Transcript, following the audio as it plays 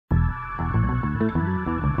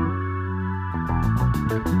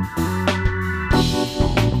I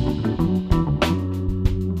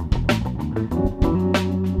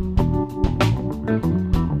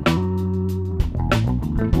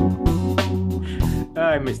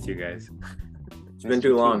missed you guys. It's been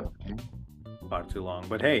too long. Far too long.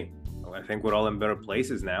 But hey, I think we're all in better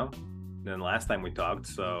places now than last time we talked,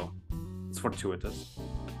 so it's fortuitous.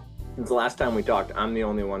 Since the last time we talked, I'm the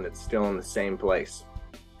only one that's still in the same place.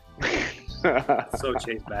 So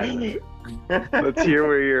Chase Badman. Let's hear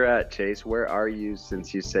where you're at, Chase. Where are you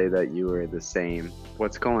since you say that you were the same?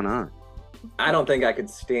 What's going on? I don't think I could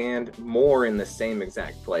stand more in the same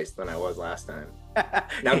exact place than I was last time.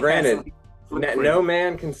 Now, granted, no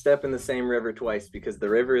man can step in the same river twice because the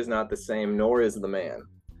river is not the same, nor is the man.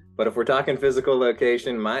 But if we're talking physical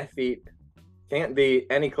location, my feet can't be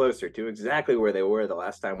any closer to exactly where they were the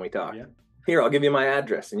last time we talked. Yeah. Here, I'll give you my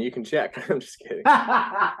address and you can check. I'm just kidding.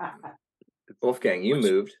 Wolfgang, you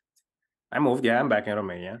moved. I moved, yeah. I'm back in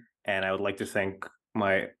Romania. And I would like to thank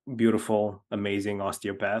my beautiful, amazing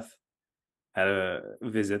osteopath. I had a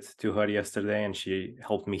visit to her yesterday and she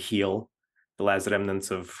helped me heal the last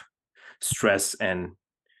remnants of stress and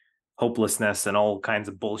hopelessness and all kinds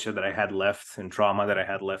of bullshit that I had left and trauma that I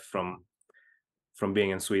had left from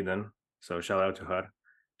being in Sweden. So shout out to her.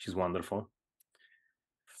 She's wonderful.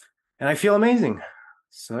 And I feel amazing.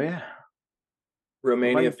 So yeah.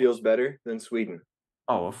 Romania feels better than Sweden.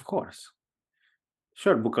 Oh, of course.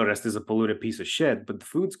 Sure, Bucharest is a polluted piece of shit, but the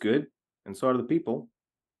food's good, and so are the people.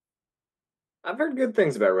 I've heard good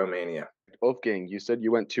things about Romania. Wolfgang, you said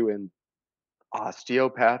you went to an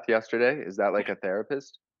osteopath yesterday. Is that like a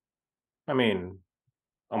therapist? I mean,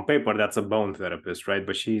 on paper, that's a bone therapist, right?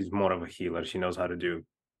 But she's more of a healer. She knows how to do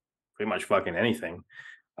pretty much fucking anything.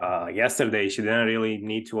 Yesterday, she didn't really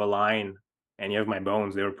need to align any of my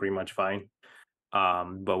bones. They were pretty much fine.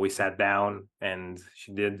 But we sat down and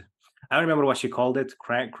she did, I don't remember what she called it,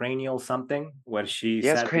 cranial something, where she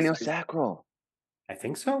sat cranial sacral. I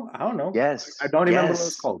think so. I don't know. Yes. I don't remember what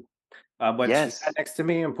it's called. But yes. She sat next to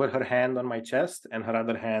me and put her hand on my chest and her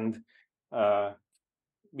other hand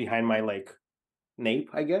behind my nape,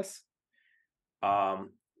 I guess.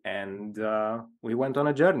 And we went on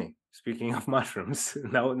a journey. Speaking of mushrooms,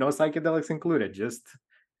 no psychedelics included, just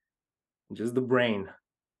the brain,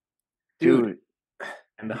 dude,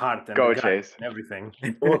 and the heart, and go the gut, Chase, and everything.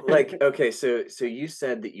 Well, okay, so you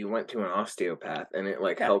said that you went to an osteopath and it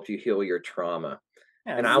helped you heal your trauma.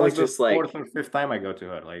 Yeah, and I was just the fourth or fifth time I go to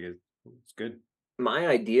her. It's good. My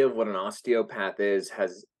idea of what an osteopath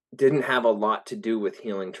didn't have a lot to do with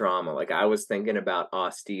healing trauma. I was thinking about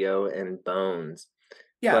osteo and bones.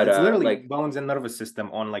 Yeah, but, it's literally bones and nervous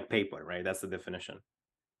system on paper, right? That's the definition.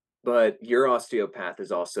 But your osteopath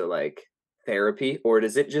is also therapy, or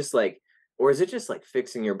is it just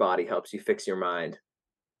fixing your body helps you fix your mind?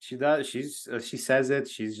 She does. She says it.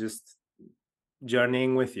 She's just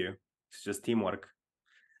journeying with you. It's just teamwork.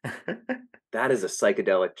 That is a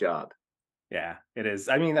psychedelic job. Yeah, it is.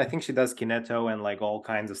 I mean, I think she does kineto and all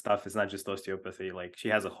kinds of stuff. It's not just osteopathy. She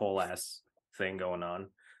has a whole ass thing going on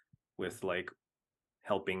with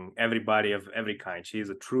helping everybody of every kind. She is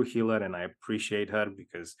a true healer and I appreciate her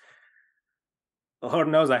because Lord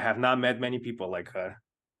knows I have not met many people like her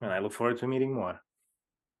and I look forward to meeting more.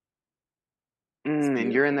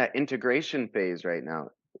 And you're in that integration phase right now.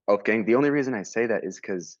 Wolfgang, the only reason I say that is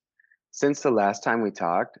because since the last time we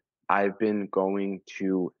talked, I've been going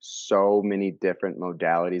to so many different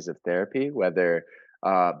modalities of therapy, but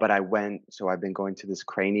I've been going to this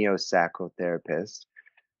craniosacral therapist.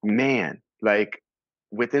 Man,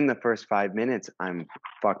 within the first 5 minutes, I'm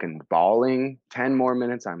fucking bawling. 10 more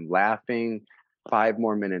minutes, I'm laughing. 5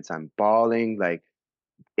 more minutes, I'm bawling.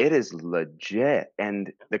 It is legit.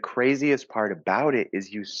 And the craziest part about it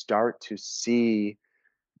is you start to see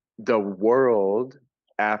the world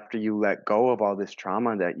after you let go of all this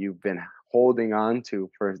trauma that you've been holding on to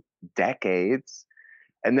for decades.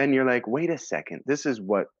 And then you're like, wait a second, this is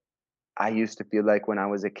what I used to feel like when I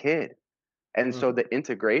was a kid. And so the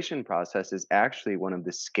integration process is actually one of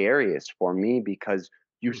the scariest for me because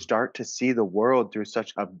you start to see the world through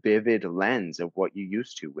such a vivid lens of what you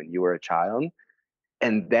used to when you were a child.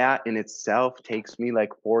 And that in itself takes me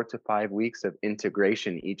 4 to 5 weeks of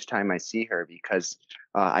integration each time I see her because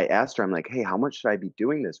I asked her, I'm like, hey, how much should I be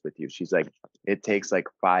doing this with you? She's like, it takes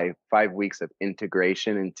five weeks of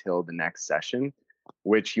integration until the next session,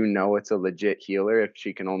 which it's a legit healer if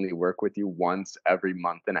she can only work with you once every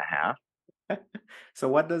month and a half. So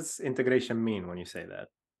what does integration mean when you say that?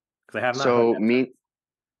 Because I have not heard that.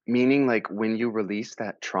 Meaning when you release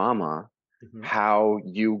that trauma, how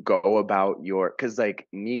you go about because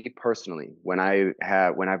me personally, when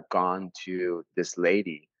I've gone to this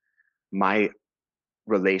lady, my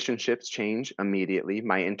relationships change immediately.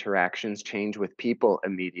 My interactions change with people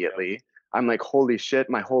immediately. I'm like, holy shit,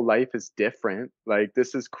 my whole life is different. Like,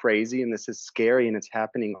 this is crazy and this is scary and it's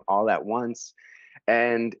happening all at once.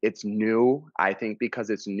 And it's new. I think because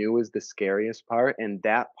it's new is the scariest part. And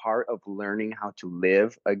that part of learning how to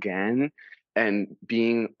live again and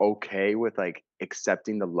being okay with like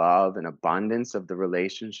accepting the love and abundance of the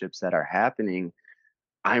relationships that are happening,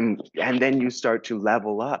 and then you start to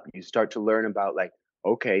level up. You start to learn about like,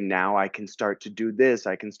 okay, now I can start to do this.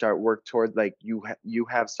 I can start work toward like you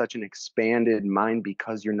have such an expanded mind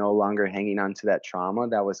because you're no longer hanging on to that trauma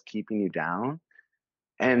that was keeping you down.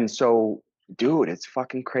 And so, dude, it's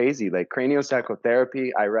fucking crazy. Like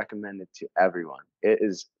craniosacral I recommend it to everyone. It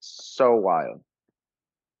is so wild.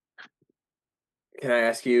 Can I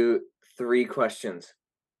ask you 3 questions?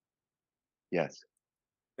 Yes.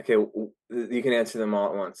 Okay, you can answer them all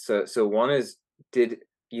at once. So one is, did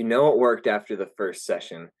you know it worked after the first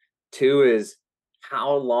session? 2 is,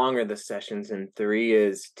 how long are the sessions? And 3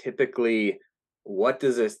 is, typically, what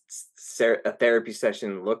does a therapy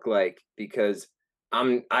session look like? Because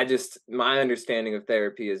my understanding of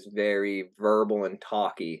therapy is very verbal and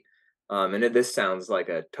talky, and this sounds like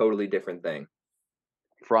a totally different thing.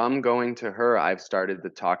 From going to her, I've started the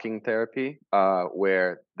talking therapy,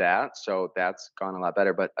 so that's gone a lot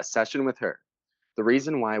better. But a session with her, the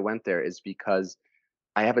reason why I went there is because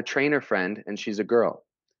I have a trainer friend and she's a girl.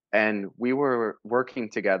 And we were working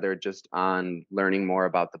together just on learning more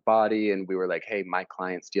about the body. And we were like, hey, my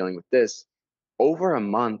client's dealing with this. Over a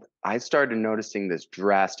month, I started noticing this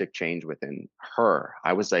drastic change within her.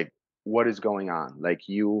 I was like, what is going on? Like,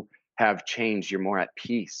 you have changed. You're more at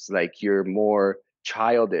peace. Like, you're more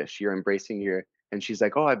childish. You're embracing and she's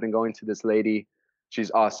like, oh, I've been going to this lady.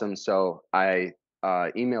 She's awesome. So I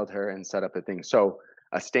emailed her and set up a thing. So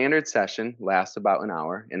a standard session lasts about an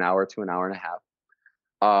hour to an hour and a half.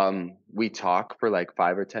 We talk for like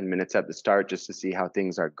 5 or 10 minutes at the start just to see how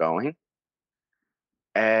things are going.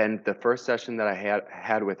 And the first session that I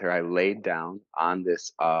had with her, I laid down on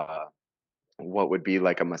this what would be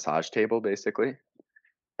like a massage table basically.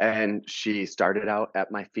 And she started out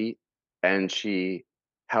at my feet and she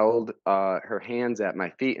held her hands at my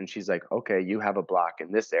feet and she's like, okay, you have a block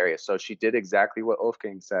in this area. So she did exactly what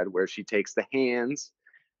Ulfgang said, where she takes the hands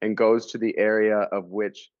and goes to the area of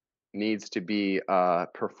which needs to be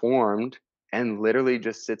performed and literally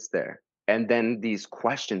just sits there. And then these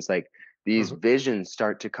questions, like these visions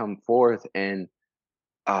start to come forth and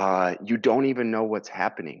you don't even know what's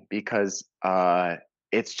happening because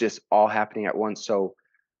it's just all happening at once. So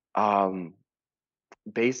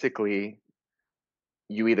basically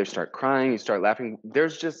you either start crying, you start laughing.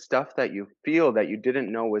 There's just stuff that you feel that you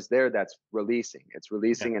didn't know was there that's releasing. It's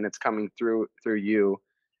releasing and it's coming through you.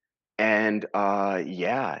 And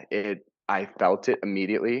I felt it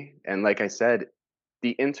immediately. And like I said,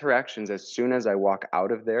 the interactions as soon as I walk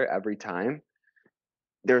out of there every time,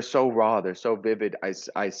 they're so raw, they're so vivid. I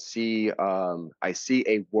see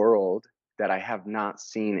a world that I have not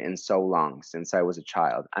seen in so long since I was a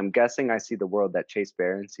child. I'm guessing I see the world that Chase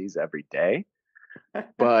Barron sees every day,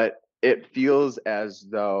 but it feels as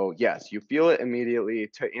though, yes, you feel it immediately.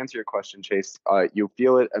 To answer your question, Chase, you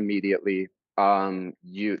feel it immediately.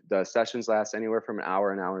 The sessions last anywhere from an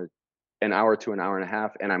hour to an hour and a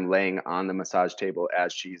half, and I'm laying on the massage table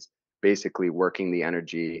as she's basically working the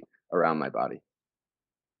energy around my body.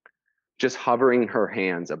 Just hovering her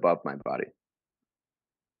hands above my body.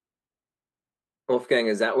 Wolfgang,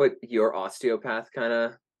 is that what your osteopath kind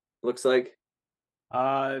of looks like?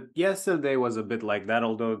 Yesterday was a bit like that,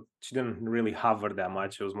 although she didn't really hover that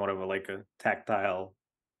much. It was more of a tactile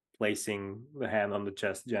placing the hand on the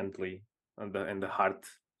chest gently in the heart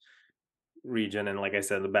region, and like I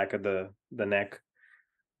said, the back of the neck,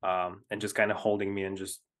 and just kind of holding me and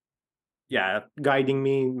just guiding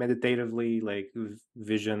me meditatively, like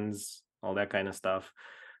visions, all that kind of stuff.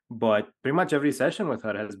 But pretty much every session with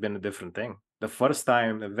her has been a different thing. The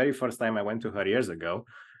very first time I went to her years ago,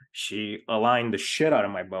 she aligned the shit out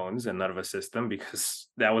of my bones and nervous system, because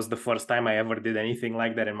that was the first time I ever did anything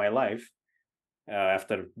like that in my life.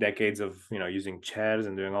 After decades of using chairs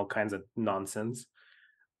and doing all kinds of nonsense,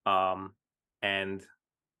 and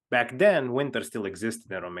back then winter still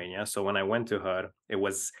existed in Romania. So when I went to her, it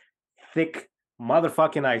was thick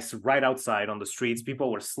motherfucking ice right outside on the streets.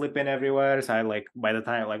 People were slipping everywhere. So by the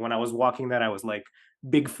time, when I was walking there, I was like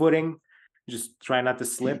bigfooting, just try not to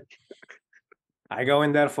slip. I go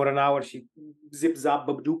in there for an hour. She zip zap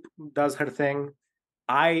bub doop does her thing.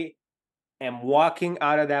 I am walking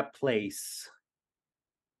out of that place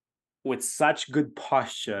with such good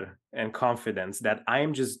posture and confidence that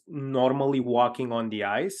I'm just normally walking on the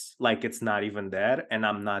ice like it's not even there, and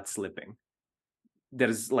I'm not slipping.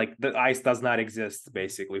 There's like, the ice does not exist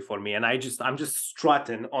basically for me, and I'm just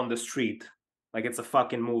strutting on the street like it's a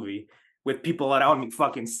fucking movie with people around me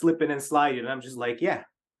fucking slipping and sliding, and I'm just like, yeah,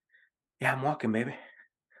 I'm walking, baby,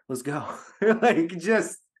 let's go. Like,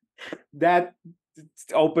 just that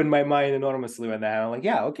opened my mind enormously when that. I'm like,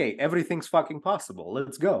 yeah, okay, everything's fucking possible,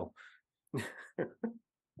 let's go.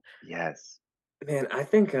 Yes. Man, I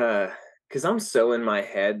think because I'm so in my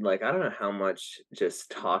head, like I don't know how much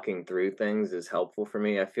just talking through things is helpful for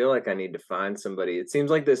me. I feel like I need to find somebody. It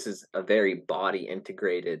seems like this is a very body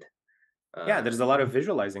integrated. Yeah, there's a lot of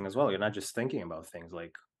visualizing as well. You're not just thinking about things.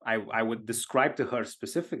 Like, I would describe to her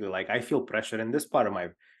specifically, like, I feel pressure in this part of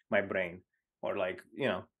my brain, or like,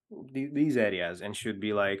 these areas, and she'd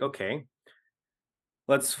be like, okay,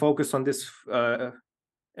 let's focus on this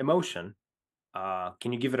emotion.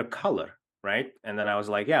 Can you give it a color? Right? And then I was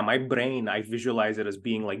like, yeah, my brain, I visualize it as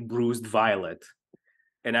being like bruised violet,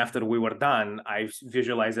 and after we were done, I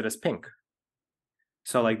visualize it as pink.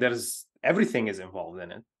 So like, there's everything is involved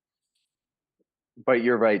in it. But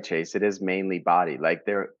you're right, Chase. It is mainly body. Like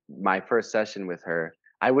my first session with her,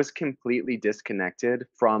 I was completely disconnected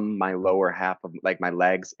from my lower half of like my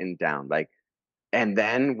legs and down. Like, and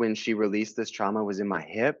then when she released this trauma was in my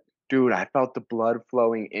hip, dude, I felt the blood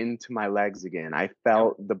flowing into my legs again. I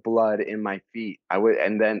felt the blood in my feet.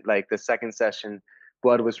 And then like the second session,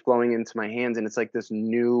 blood was flowing into my hands, and it's like this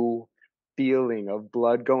new feeling of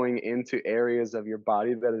blood going into areas of your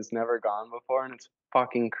body that has never gone before, and it's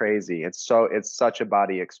fucking crazy. It's such a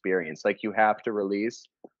body experience. Like, you have to release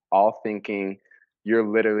all thinking. You're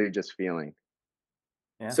literally just feeling.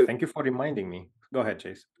 Yeah, So thank you for reminding me. Go ahead,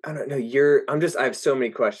 Chase. I don't know. I have so many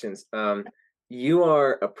questions. You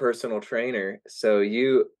are a personal trainer, so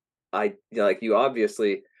you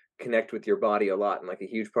obviously connect with your body a lot, and like a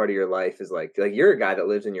huge part of your life is like you're a guy that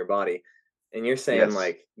lives in your body, and you're saying Yes.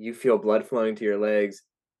 like you feel blood flowing to your legs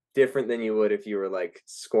different than you would if you were like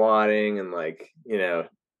squatting and like, Yes.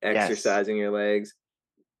 exercising your legs.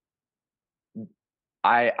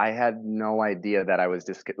 I had no idea that I was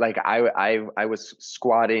just like I was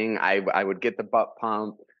squatting. I would get the butt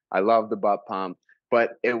pump. I love the butt pump,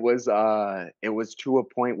 but it was to a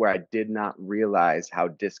point where I did not realize how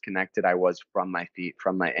disconnected I was from my feet,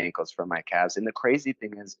 from my ankles, from my calves. And the crazy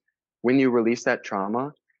thing is, when you release that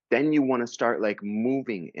trauma, then you want to start like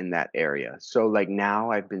moving in that area. So like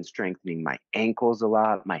now I've been strengthening my ankles a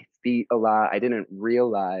lot, my feet a lot. I didn't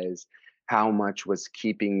realize how much was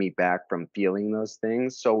keeping me back from feeling those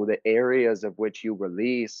things. So the areas of which you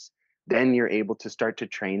release, then you're able to start to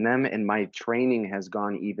train them. And my training has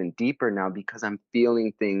gone even deeper now because I'm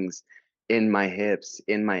feeling things in my hips,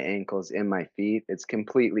 in my ankles, in my feet. It's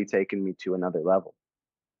completely taken me to another level.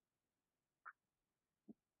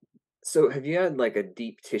 So have you had like a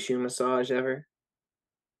deep tissue massage ever?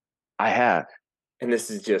 I have. And this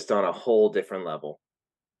is just on a whole different level.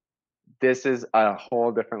 This is a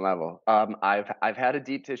whole different level. I've had a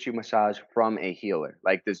deep tissue massage from a healer.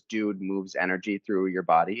 Like, this dude moves energy through your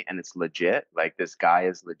body, and it's legit. Like, this guy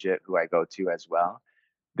is legit, who I go to as well.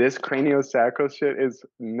 This craniosacral shit is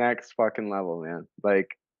next fucking level, man.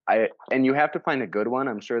 Like, and you have to find a good one.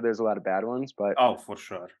 I'm sure there's a lot of bad ones, but Oh, for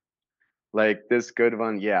sure. like this good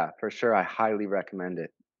one, yeah, for sure. I highly recommend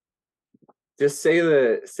it. Just say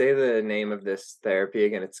the name of this therapy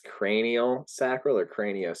again. It's cranial sacral or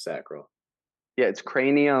craniosacral. Yeah, it's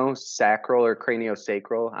craniosacral or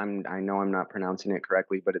craniosacral. I know I'm not pronouncing it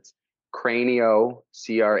correctly, but it's cranio,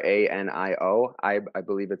 CRANIO. I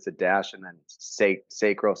believe it's a dash, and then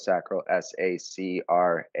sacral, sacral,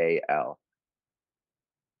 SACRAL.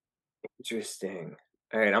 Interesting.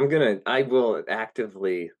 All right, I will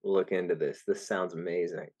actively look into this. This sounds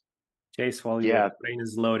amazing. Chase, while your Yeah, brain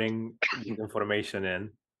is loading the information in,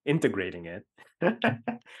 integrating it,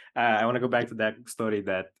 I want to go back to that story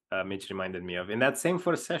that Mitch reminded me of. In that same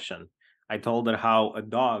first session, I told her how a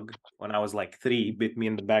dog, when I was like 3, bit me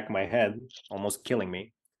in the back of my head, almost killing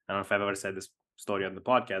me. I don't know if I've ever said this story on the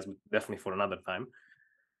podcast, but definitely for another time.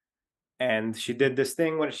 And she did this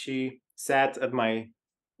thing where she sat at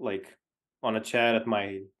like, on a chair at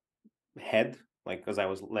my head, like, because I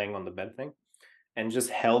was laying on the bed thing, and just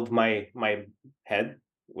held my head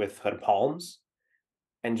with her palms,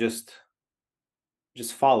 and just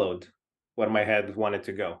followed where my head wanted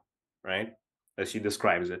to go, right, as she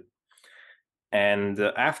describes it. And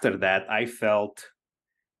after that, I felt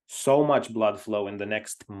so much blood flow in the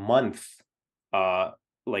next month,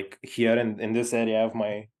 like here in this area of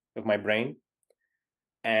my brain.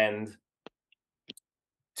 And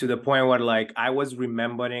to the point where like I was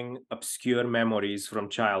remembering obscure memories from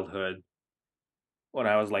childhood when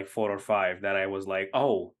I was like 4 or 5 that I was like,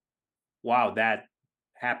 oh, wow, that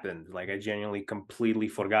happened. Like I genuinely completely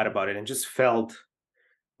forgot about it and just felt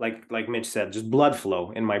like Mitch said, just blood flow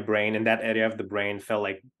in my brain, and that area of the brain felt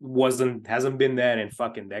like hasn't been there in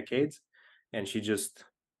fucking decades. And she just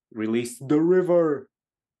released the river.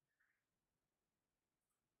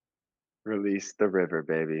 Release the river,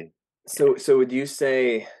 baby. So would you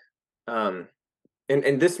say, and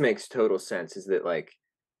this makes total sense, is that like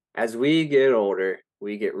as we get older,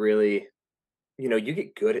 we get really, you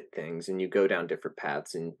get good at things and you go down different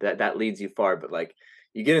paths, and that leads you far, but like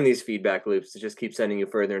you get in these feedback loops that just keep sending you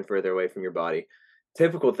further and further away from your body.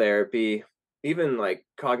 Typical therapy, even like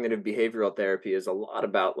cognitive behavioral therapy, is a lot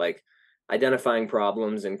about like identifying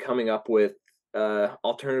problems and coming up with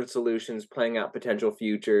alternative solutions, playing out potential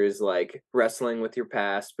futures, like wrestling with your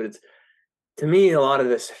past. But it's, to me, a lot of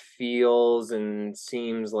this feels and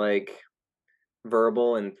seems like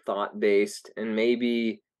verbal and thought based, and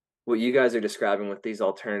maybe what you guys are describing with these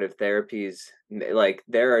alternative therapies, like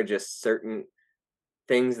there are just certain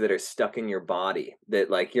things that are stuck in your body that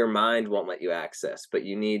like your mind won't let you access, but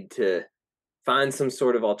you need to find some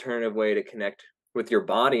sort of alternative way to connect with your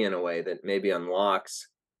body in a way that maybe unlocks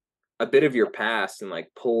a bit of your past and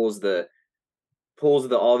like pulls the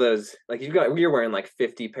all those, like you're wearing like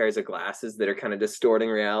 50 pairs of glasses that are kind of distorting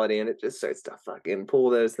reality, and it just starts to fucking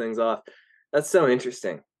pull those things off. That's so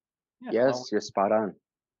interesting. Yeah, Yes, well, you're spot on.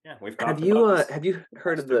 yeah, we've talked about Have you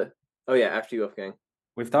heard of the, oh yeah, after you, Wolfgang.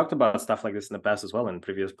 we've talked about stuff like this in the past as well in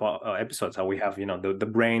previous episodes, how we have the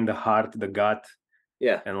brain, the heart, the gut,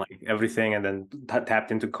 Yeah. and like everything, and then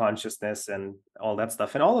tapped into consciousness and all that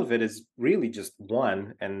stuff, and all of it is really just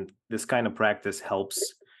one. And this kind of practice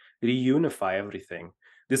helps reunify everything.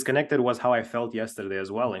 Disconnected was how I felt yesterday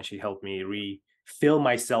as well, and she helped me refill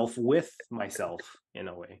myself with myself, in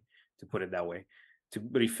a way, to put it that way, to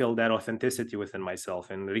refill that authenticity within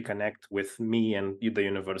myself and reconnect with me and the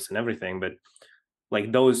universe and everything. But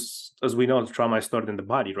like those, as we know, trauma is stored in the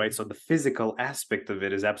body, right? So the physical aspect of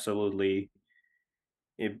it is absolutely,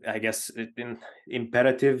 I guess,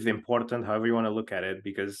 imperative, important, however you want to look at it,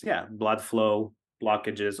 because yeah, blood flow,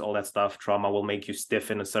 blockages, all that stuff, trauma will make you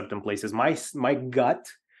stiff in certain places. My gut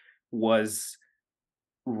was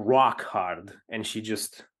rock hard, and she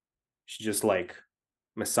just like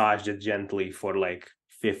massaged it gently for like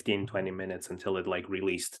 15-20 minutes until it like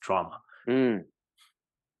released trauma.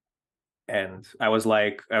 And I was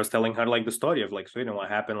telling her like the story of like Sweden, what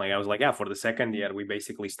happened. Like I was like, yeah, for the second year we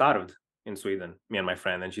basically starved in Sweden, me and my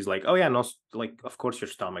friend. And she's like, oh yeah, no, like of course your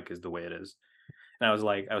stomach is the way it is. And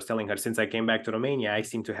I was telling her, since I came back to Romania, I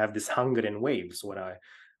seem to have this hunger in waves.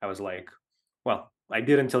 I was like, well, I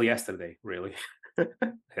did until yesterday, really.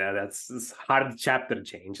 Yeah, that's hard chapter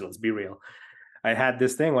change. Let's be real. I had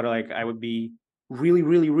this thing where like I would be really,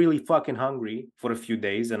 really, really fucking hungry for a few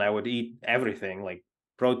days, and I would eat everything, like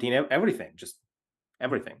protein, everything, just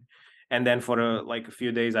everything. And then for like a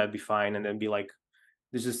few days, I'd be fine, and then be like,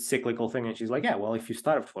 this is cyclical thing. And she's like, yeah, well, if you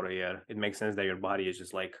starved for a year, it makes sense that your body is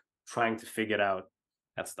just like trying to figure out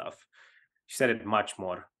that stuff. She said it much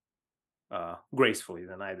more gracefully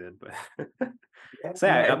than I did, but so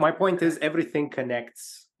yeah, my point is everything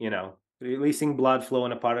connects. Releasing blood flow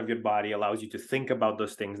in a part of your body allows you to think about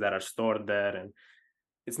those things that are stored there, and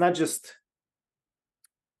it's not just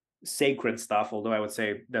sacred stuff, although I would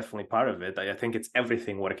say definitely part of it. I think it's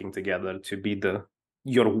everything working together to be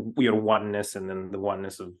your oneness, and then the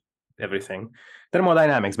oneness of everything.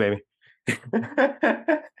 Thermodynamics, baby.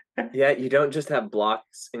 Yeah, you don't just have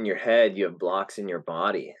blocks in your head, you have blocks in your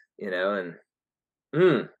body, and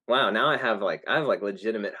wow, now I have like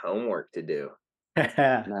legitimate homework to do.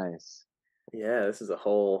 Nice. Yeah, this is a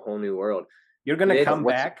whole new world. You're gonna come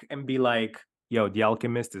back and be like, yo, The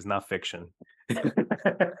Alchemist is not fiction. Yeah,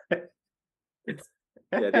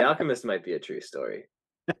 The Alchemist might be a true story.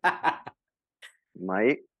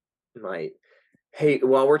 Might. Hey,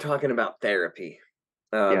 while we're talking about therapy,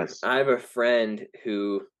 yes, I have a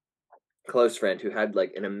close friend who had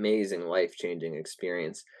like an amazing life-changing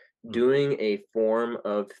experience doing a form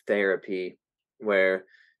of therapy where,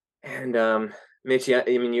 and Mitch, yeah,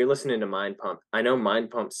 I mean, you're listening to Mind Pump. I know Mind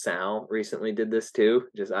Pump Sal recently did this too.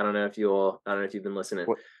 Just I don't know if you've been listening.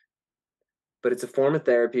 But it's a form of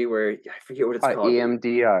therapy where I forget what it's called.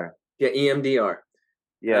 EMDR. Yeah, EMDR.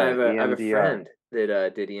 Yeah, I have a friend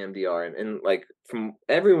that did EMDR, and like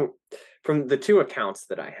from the two accounts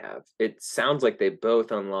that I have, it sounds like they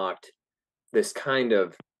both unlocked this kind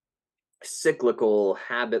of cyclical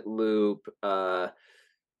habit loop,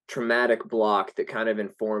 traumatic block that kind of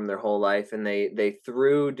informed their whole life, and they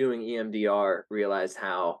through doing EMDR realized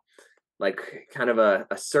how like kind of a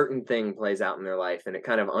certain thing plays out in their life, and it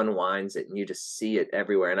kind of unwinds it, and you just see it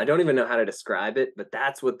everywhere. And I don't even know how to describe it, but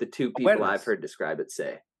that's what the two people I've heard describe it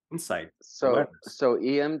say. Insight. So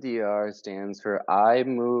EMDR stands for eye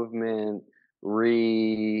movement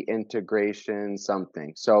reintegration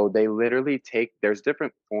something. So they literally take, there's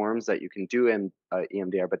different forms that you can do in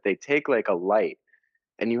EMDR, but they take like a light,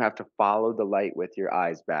 and you have to follow the light with your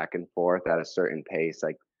eyes back and forth at a certain pace,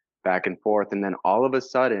 like back and forth. And then all of a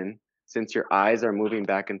sudden, since your eyes are moving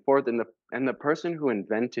back and forth, and the person who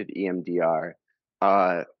invented EMDR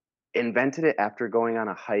invented it after going on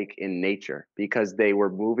a hike in nature, because they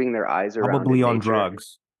were moving their eyes around. Probably on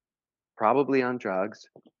drugs. Probably on drugs.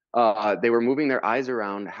 They were moving their eyes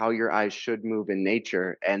around how your eyes should move in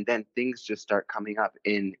nature, and then things just start coming up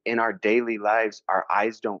in our daily lives. Our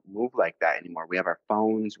eyes don't move like that anymore. We have our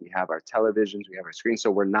phones, we have our televisions, we have our screens,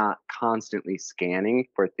 so we're not constantly scanning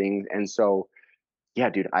for things. And so yeah,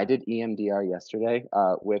 dude, I did EMDR yesterday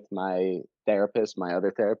with my therapist, my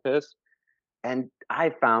other therapist, and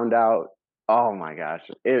I found out, oh my gosh,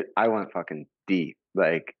 I went fucking deep.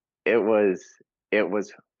 Like it was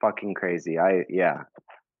fucking crazy.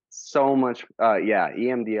 So much.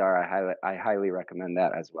 EMDR. I highly recommend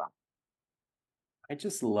that as well. I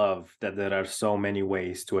just love that there are so many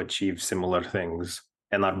ways to achieve similar things,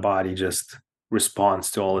 and our body just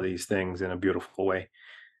responds to all of these things in a beautiful way.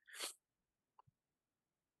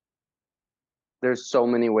 There's so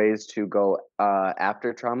many ways to go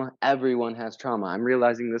after trauma. Everyone has trauma. I'm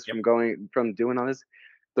realizing this from doing all this.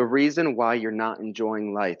 The reason why you're not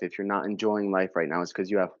enjoying life, if you're not enjoying life right now, is because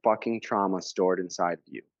you have fucking trauma stored inside of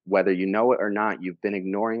you. Whether you know it or not, you've been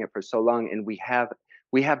ignoring it for so long. And we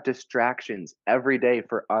have distractions every day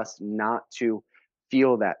for us not to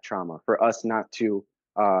feel that trauma, for us not to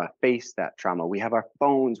face that trauma. We have our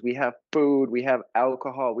phones, we have food, we have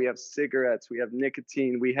alcohol, we have cigarettes, we have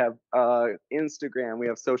nicotine, we have Instagram, we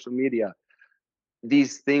have social media.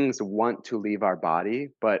 These things want to leave our body,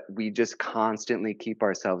 but we just constantly keep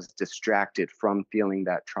ourselves distracted from feeling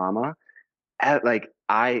that trauma.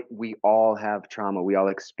 We all have trauma. We all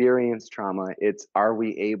experience trauma. It's, are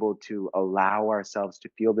we able to allow ourselves to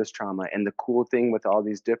feel this trauma? And the cool thing with all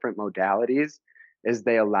these different modalities is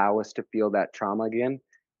they allow us to feel that trauma again.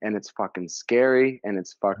 And it's fucking scary, and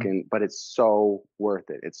it's fucking, but it's so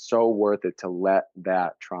worth it. It's so worth it to let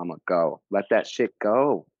that trauma go. Let that shit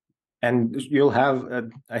go. And you'll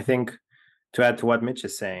have, I think, to add to what Mitch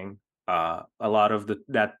is saying, a lot of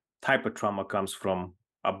that type of trauma comes from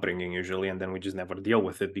upbringing usually, and then we just never deal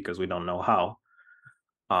with it because we don't know how.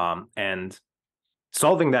 And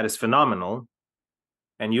solving that is phenomenal,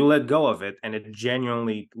 and you let go of it, and it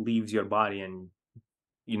genuinely leaves your body, and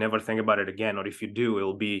you never think about it again. Or if you do,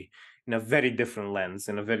 it'll be in a very different lens,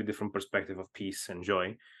 in a very different perspective of peace and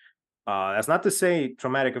joy. That's not to say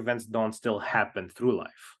traumatic events don't still happen through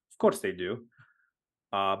life. Of course they do.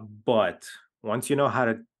 But once you know how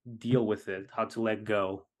to deal with it, how to let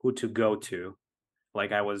go, who to go to,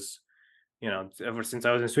 like I was, ever since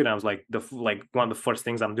I was in Sweden, I was like, one of the first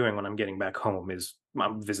things I'm doing when I'm getting back home is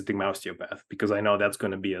I'm visiting my osteopath, because I know that's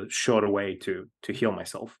going to be a shorter way to heal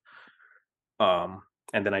myself.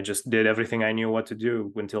 And then I just did everything I knew what to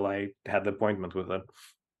do until I had the appointment with her.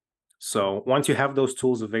 So once you have those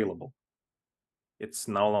tools available, it's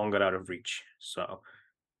no longer out of reach. So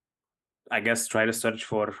I guess try to search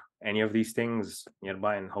for any of these things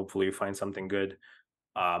nearby, and hopefully you find something good.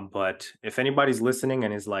 But if anybody's listening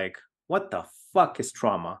and is like, what the fuck is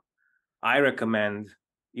trauma? I recommend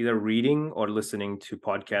either reading or listening to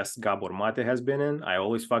podcasts Gabor Mate has been in. I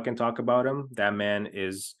always fucking talk about him. That man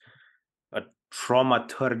is a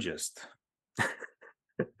traumaturgist.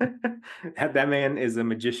 That man is a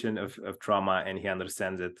magician of trauma, and he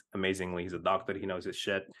understands it amazingly. He's a doctor. He knows his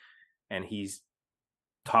shit, and he's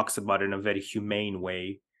talks about it in a very humane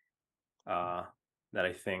way that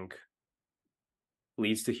I think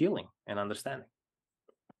leads to healing and understanding.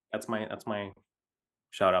 That's my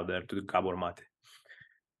shout out there to Gabor Mate,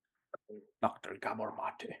 Dr. Gabor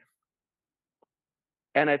Mate.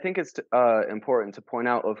 And I think it's important to point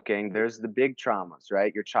out, Wolfgang, there's the big traumas,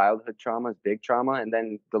 right? Your childhood trauma is big trauma. And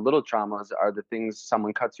then the little traumas are the things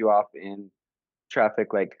someone cuts you off in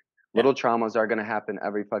traffic. Like little traumas are going to happen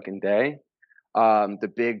every fucking day.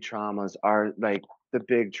 The big traumas are like, the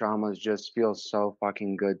big traumas just feel so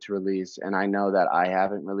fucking good to release. And I know that I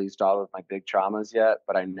haven't released all of my big traumas yet,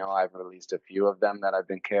 but I know I've released a few of them that I've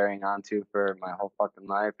been carrying on to for my whole fucking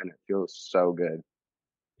life. And it feels so good.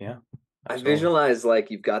 Yeah. I visualize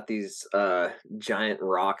like you've got these giant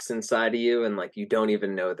rocks inside of you, and like you don't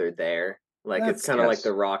even know they're there. Like it's kind of like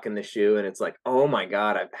the rock in the shoe, and it's like, oh my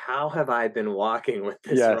God, how have I been walking with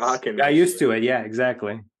this rock in my shoe? Got used to it. Yeah,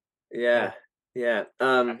 exactly. Yeah.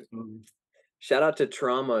 Shout out to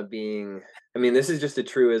trauma being, I mean, this is just a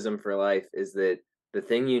truism for life, is that the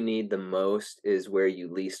thing you need the most is where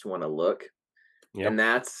you least want to look. Yep. And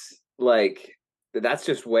that's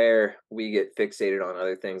just where we get fixated on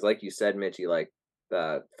other things. Like you said, Mitchie, like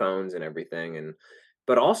phones and everything.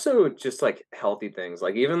 But also just like healthy things,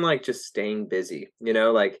 like even like just staying busy,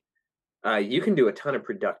 like you can do a ton of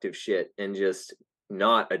productive shit and just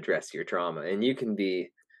not address your trauma. And you can be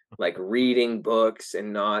like reading books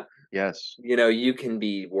and not, you can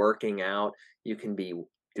be working out, you can be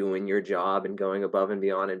doing your job and going above and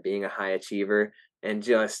beyond and being a high achiever and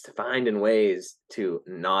just finding ways to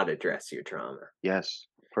not address your trauma. Yes,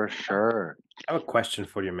 for sure. I have a question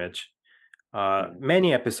for you, Mitch.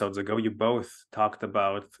 Many episodes ago, you both talked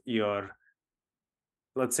about your,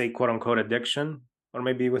 let's say, quote unquote, addiction, or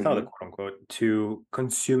maybe without a quote unquote, to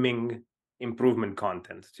consuming improvement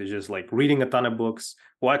content, to just like reading a ton of books,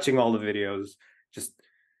 watching all the videos, just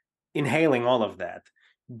inhaling all of that.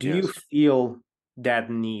 Do you feel that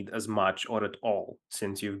need as much or at all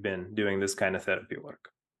since you've been doing this kind of therapy work?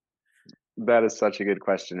 That is such a good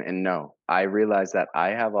question. And no, I realize that I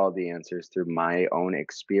have all the answers through my own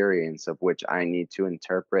experience, of which I need to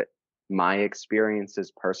interpret my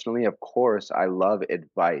experiences personally. Of course, I love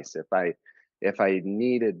advice. If I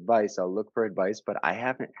need advice, I'll look for advice, but I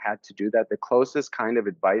haven't had to do that. The closest kind of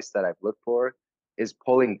advice that I've looked for is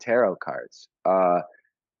pulling tarot cards.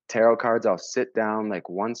 Tarot cards, I'll sit down like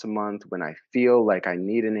once a month when I feel like I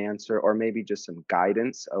need an answer, or maybe just some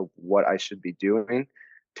guidance of what I should be doing.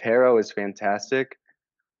 Tarot is fantastic,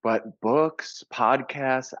 but books,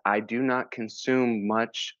 podcasts, I do not consume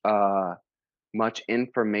much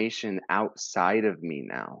information outside of me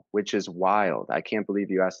now, which is wild. I can't believe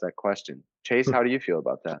you asked that question. Chase, how do you feel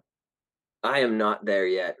about that? I am not there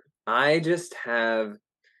yet. I just have,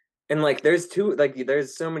 and like there's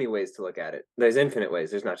so many ways to look at it. There's infinite ways.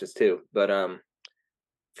 There's not just two. But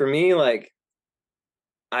for me, like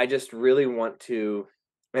I just really want to,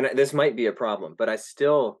 and this might be a problem, but I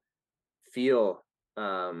still feel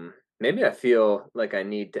maybe I feel like I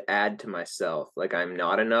need to add to myself, like I'm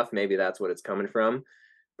not enough. Maybe that's what it's coming from.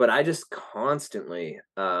 But I just constantly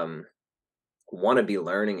want to be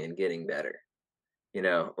learning and getting better.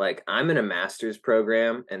 Like I'm in a master's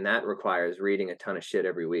program, and that requires reading a ton of shit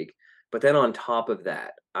every week. But then on top of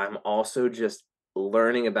that, I'm also just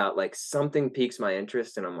learning about, like, something piques my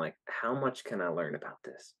interest, and I'm like, how much can I learn about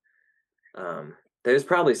this? There's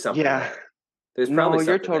probably something there. There's probably something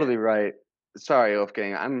you're totally right. Sorry,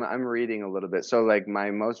 Wolfgang. I'm reading a little bit. So like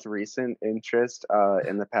my most recent interest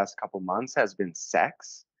in the past couple months has been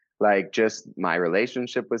sex. Like just my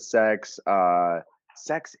relationship with sex,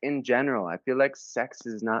 sex in general. I feel like sex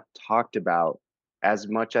is not talked about as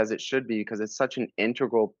much as it should be, because it's such an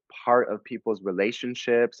integral part of people's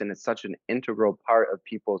relationships, and it's such an integral part of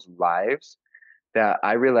people's lives, that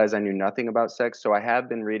I realized I knew nothing about sex. So I have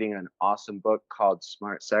been reading an awesome book called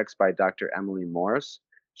Smart Sex by Dr. Emily Morse.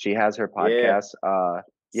 She has her podcast.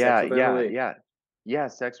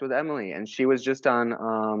 Sex with Emily, and she was just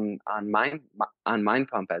on Mind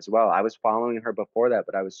Pump as well. I was following her before that,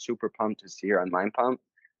 but I was super pumped to see her on Mind Pump.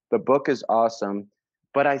 The book is awesome,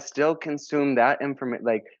 but I still consume that information.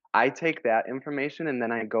 Like I take that information and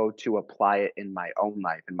then I go to apply it in my own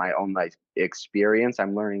life, experience.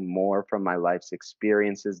 I'm learning more from my life's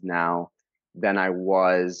experiences now than I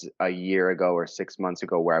was a year ago or 6 months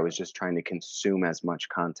ago, where I was just trying to consume as much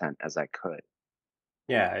content as I could.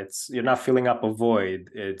 Yeah, you're not filling up a void.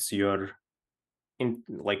 It's you're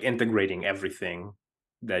integrating everything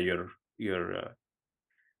that you're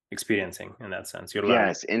experiencing in that sense. You're learning.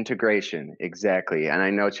 Yes, integration, exactly. And I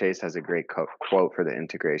know Chase has a great quote for the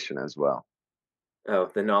integration as well. Oh,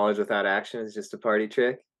 the knowledge without action is just a party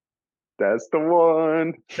trick. That's the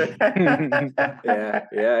one.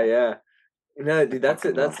 Yeah. No, dude,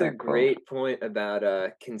 that's a great point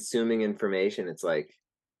about consuming information. It's like,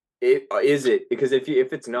 because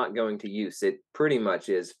if it's not going to use, it pretty much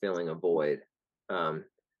is filling a void.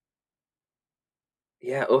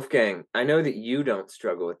 Yeah, Wolfgang, I know that you don't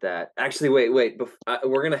struggle with that. Actually, wait,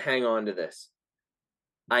 we're gonna hang on to this.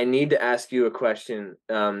 I need to ask you a question,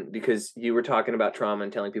 because you were talking about trauma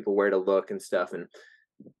and telling people where to look and stuff. And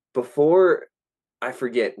before I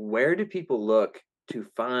forget, where do people look to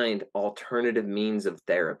find alternative means of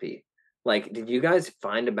therapy? Like, did you guys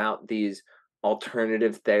find about these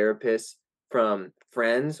alternative therapists from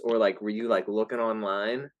friends, or like were you like looking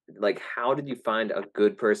online? Like, how did you find a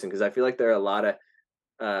good person? Because I feel like there are a lot of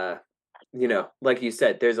like you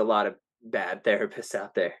said, there's a lot of bad therapists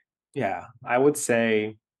out there. Yeah, I would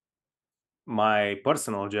say my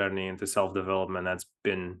personal journey into self-development that's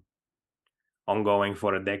been ongoing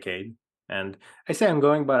for a decade. And I say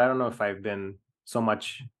ongoing, but I don't know if I've been so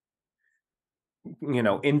much,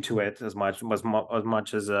 into it as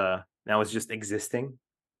much as now it's just existing.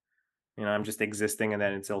 I'm just existing, and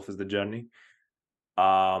that itself is the journey.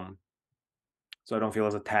 Um, so I don't feel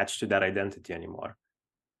as attached to that identity anymore.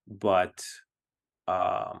 But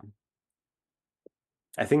um,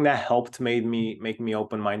 I think that helped make me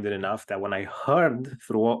open-minded enough that when I heard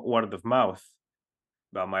through word of mouth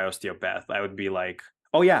about my osteopath, I would be like,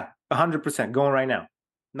 "Oh yeah, 100%, going right now,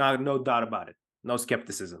 no doubt about it, no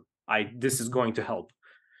skepticism. This is going to help.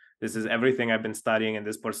 This is everything I've been studying, and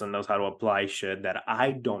this person knows how to apply shit that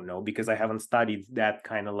I don't know because I haven't studied that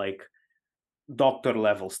kind of like doctor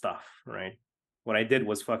level stuff, right? What I did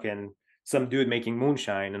was fucking some dude making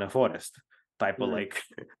moonshine in a forest type of like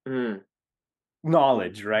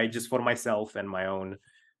knowledge, right? Just for myself and my own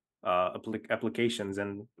applications,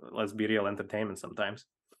 and let's be real, entertainment sometimes.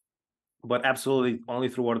 But absolutely only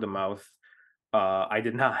through word of mouth. I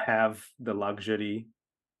did not have the luxury,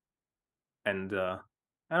 and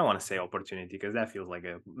I don't want to say opportunity because that feels like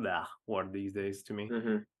a word these days to me.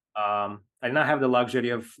 I did not have the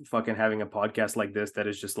luxury of fucking having a podcast like this that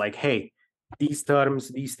is just like, hey, these terms,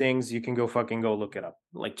 these things, you can go look it up.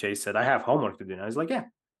 Like Chase said, I have homework to do. And I was like, yeah,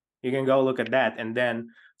 you can go look at that. And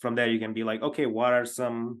then from there, you can be like, okay,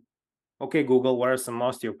 Google, what are some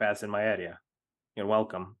osteopaths in my area? You're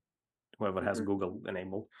welcome, whoever has Google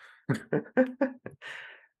enabled.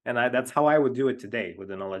 And that's how I would do it today with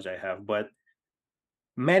the knowledge I have. But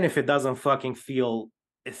man, if it doesn't fucking feel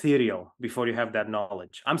ethereal before you have that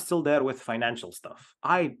knowledge. I'm still there with financial stuff.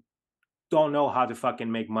 I don't know how to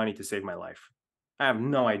fucking make money to save my life. I have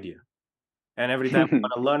no idea. And every time I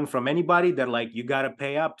want to learn from anybody, they're like, you got to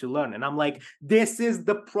pay up to learn. And I'm like, this is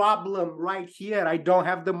the problem right here. I don't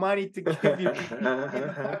have the money to give you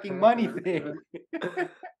the fucking money thing.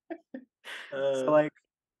 So like,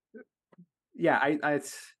 yeah,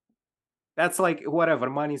 that's like whatever,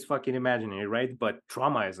 money's fucking imaginary, right? But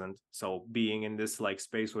trauma isn't. So being in this like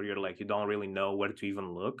space where you're like, you don't really know where to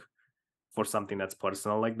even look for something that's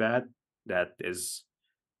personal like that is,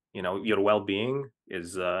 your well-being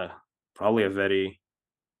is probably a very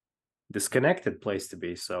disconnected place to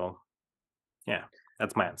be. So yeah,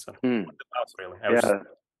 that's my answer. Really. Yeah.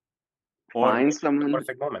 Or Find someone.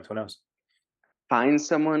 perfect moment, who knows? Find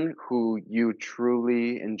someone who you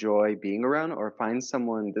truly enjoy being around, or find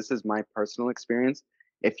someone, this is my personal experience.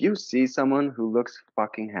 If you see someone who looks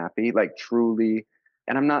fucking happy, like truly,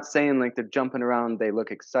 and I'm not saying like they're jumping around, they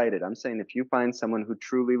look excited. I'm saying if you find someone who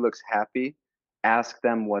truly looks happy, ask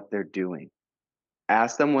them what they're doing.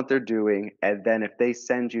 Ask them what they're doing. And then if they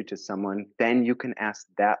send you to someone, then you can ask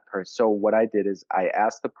that person. So what I did is I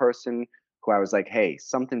asked the person who I was like, hey,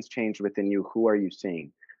 something's changed within you. Who are you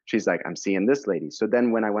seeing? She's like, I'm seeing this lady. So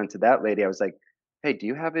then when I went to that lady, I was like, hey, do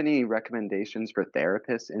you have any recommendations for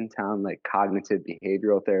therapists in town, like cognitive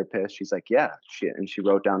behavioral therapists? She's like, yeah. She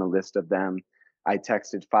wrote down a list of them. I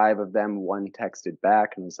texted 5 of them. One texted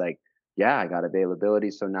back and was like, yeah, I got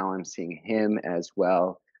availability. So now I'm seeing him as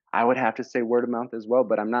well. I would have to say word of mouth as well,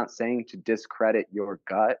 but I'm not saying to discredit your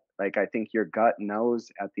gut. Like, I think your gut knows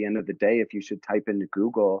at the end of the day if you should type into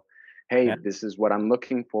Google, hey, this is what I'm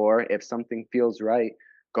looking for. If something feels right,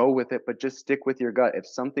 go with it, but just stick with your gut. If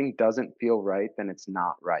something doesn't feel right, then it's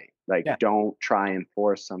not right. Like, don't try and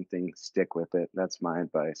force something, stick with it. That's my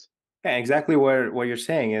advice. Yeah, exactly what you're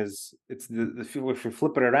saying is, it's if you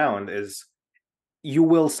flip it around, is you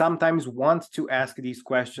will sometimes want to ask these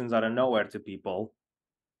questions out of nowhere to people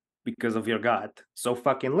because of your gut. So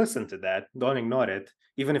fucking listen to that. Don't ignore it.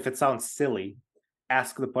 Even if it sounds silly,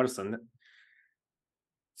 ask the person.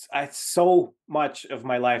 So much of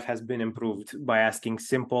my life has been improved by asking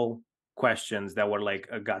simple questions that were like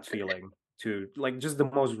a gut feeling, to like just the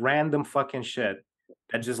most random fucking shit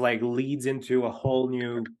that just like leads into a whole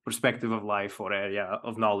new perspective of life or area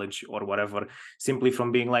of knowledge or whatever, simply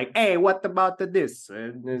from being like, hey, what about this?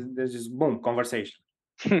 There's just boom, conversation.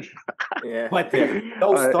 Yeah. But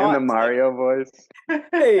those thoughts, in the Mario voice.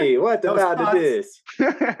 Hey, what about this?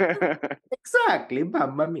 Exactly,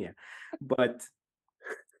 mamma mia. But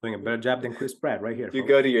doing a better job than Chris Pratt right here. You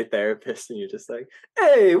go to your therapist and you're just like,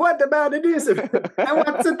 hey, what about this? And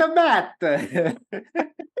what's it about?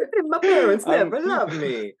 My parents never loved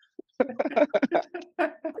me.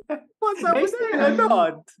 What's up with that?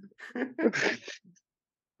 Not.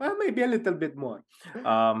 Well, maybe a little bit more.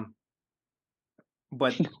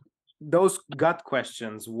 But those gut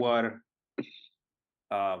questions were,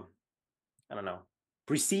 I don't know,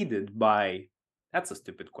 preceded by, that's a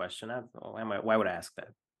stupid question. Why would I ask that?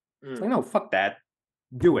 It's like, no, fuck that.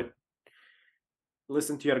 Do it.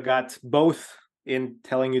 Listen to your gut, both in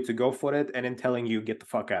telling you to go for it and in telling you get the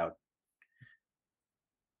fuck out.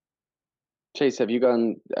 Chase, have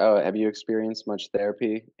you experienced much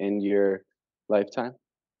therapy in your lifetime?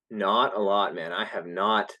 Not a lot, man. I have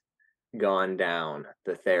not gone down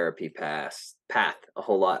the therapy path a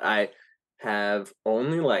whole lot. I have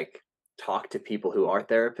only like talked to people who are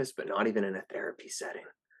therapists, but not even in a therapy setting.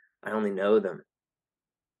 I only know them.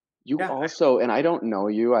 You also, and I don't know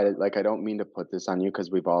you, I don't mean to put this on you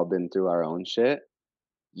because we've all been through our own shit.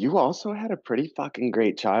 You also had a pretty fucking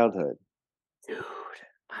great childhood. Dude,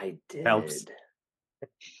 I did. Helps.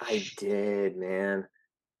 I did, man.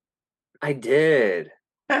 I did.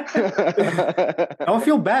 Don't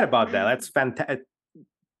feel bad about that. That's fantastic.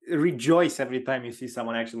 Rejoice every time you see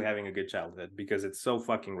someone actually having a good childhood, because it's so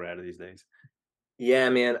fucking rare these days. Yeah,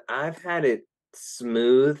 man. I've had it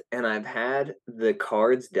smooth, and I've had the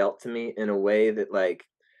cards dealt to me in a way that, like,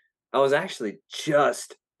 I was actually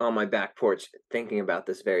just on my back porch thinking about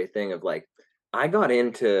this very thing of like, I got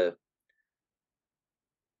into,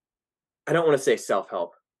 I don't want to say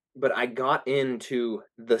self-help, but I got into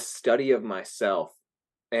the study of myself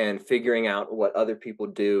and figuring out what other people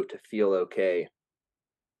do to feel okay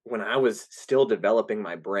when I was still developing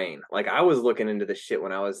my brain. Like, I was looking into this shit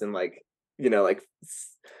when I was in, like, like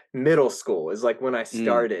middle school is like when I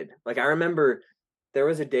started. Like, I remember there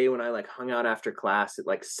was a day when I like hung out after class at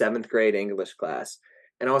like 7th grade English class,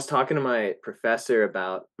 and I was talking to my professor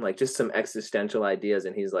about like just some existential ideas,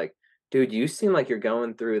 and he's like, dude, you seem like you're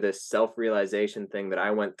going through this self-realization thing that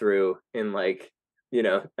I went through in like,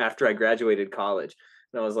 after I graduated college.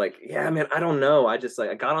 And I was like, yeah, man, I don't know. I just like,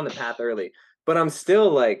 I got on the path early, but I'm still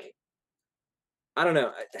like, I don't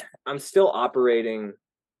know. I'm still operating.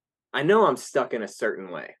 I know I'm stuck in a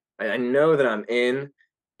certain way. I know that I'm in,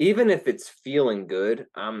 even if it's feeling good,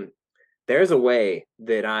 there's a way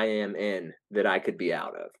that I am in that I could be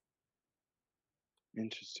out of.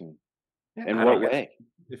 Interesting. Yeah, In what way?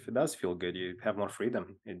 If it does feel good, you have more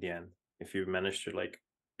freedom in the end, if you manage to like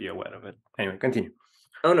be aware of it. Anyway, continue.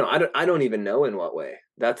 Oh no, I don't even know in what way.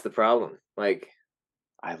 That's the problem. Like,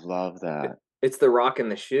 I love that. it's the rock in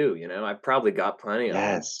the shoe, I've probably got plenty of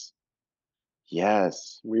them.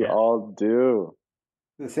 Yes, we Yeah. all do.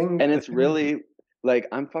 The thing, And it's really like,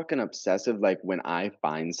 I'm fucking obsessive. Like, when I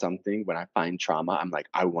find something, when I find trauma, I'm like,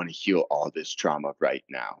 I want to heal all this trauma right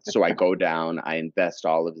now. So I go down, I invest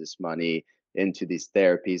all of this money into these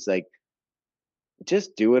therapies. Like,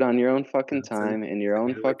 just do it on your own fucking time, in your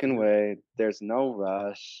own fucking way. There's no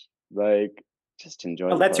rush. Like, just enjoy.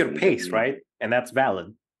 well, the that's your fucking pace, journey. right? And that's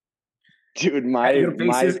valid. Dude, Your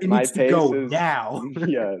pace is, it my needs to pace go is now.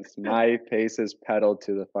 yes, my pace is pedal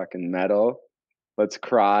to the fucking metal. Let's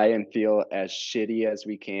cry and feel as shitty as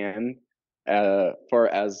we can, for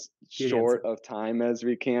as short of time as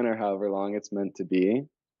we can, or however long it's meant to be.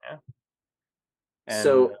 Yeah.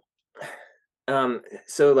 And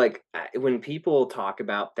so like when people talk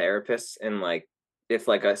about therapists, and like if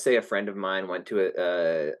like say a friend of mine went to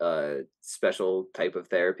a special type of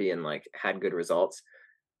therapy and like had good results,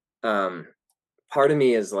 part of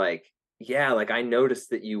me is like, yeah, like I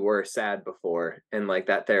noticed that you were sad before, and like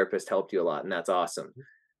that therapist helped you a lot, and that's awesome.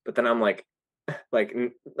 But then I'm like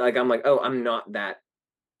I'm like, oh, I'm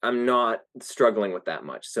not struggling with that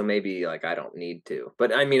much, so maybe like I don't need to.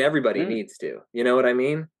 But I mean, everybody needs to, you know what I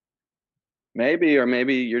mean? Maybe, or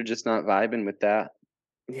maybe you're just not vibing with that.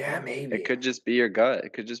 Yeah, maybe. It could just be your gut.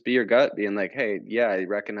 It could just be your gut being like, hey, yeah, I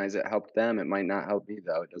recognize it helped them. It might not help me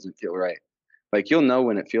though. It doesn't feel right. Like, you'll know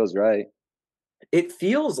when it feels right. It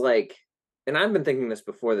feels like, and I've been thinking this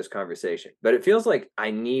before this conversation, but it feels like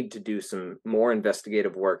I need to do some more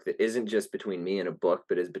investigative work that isn't just between me and a book,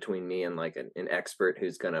 but is between me and like an expert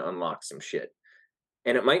who's going to unlock some shit.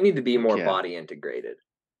 And it might need to be more body integrated.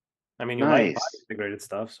 I mean, you like body integrated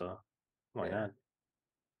stuff, so why not?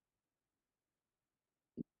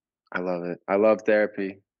 I love it. I love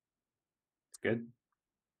therapy. It's good.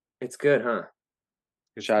 It's good, huh?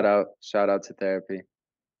 Good shout out to therapy.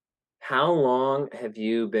 How long have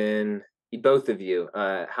you been, both of you,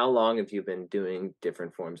 how long have you been doing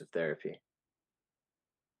different forms of therapy?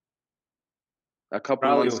 A couple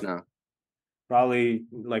months now. Probably,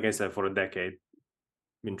 like I said, for a decade.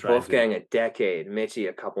 Been trying Wolfgang, a decade. Mitchie,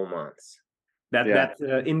 a couple months.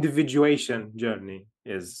 That individuation journey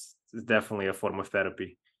is definitely a form of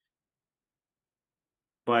therapy.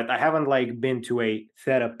 But I haven't like been to a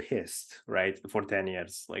therapist, right, for 10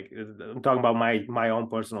 years. Like, I'm talking about my own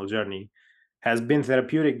personal journey has been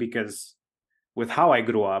therapeutic because with how I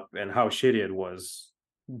grew up and how shitty it was,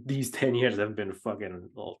 these 10 years have been fucking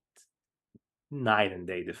night and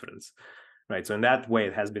day difference, right? So in that way,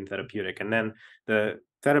 it has been therapeutic. And then the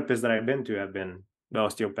therapists that I've been to have been the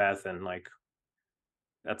osteopath, and like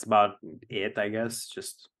that's about it, I guess.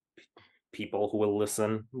 Just people who will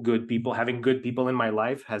listen, good people. Having good people in my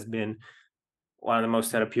life has been one of the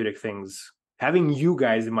most therapeutic things. Having you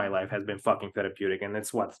guys in my life has been fucking therapeutic. And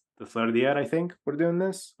it's what, the third year I think we're doing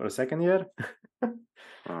this, or the second year.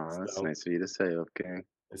 Oh, that's So nice of you to say, okay.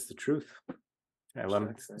 it's the truth. I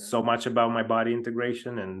learned so much about my body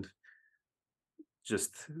integration and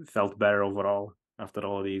just felt better overall after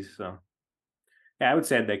all of these. So yeah, I would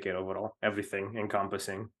say a decade overall, everything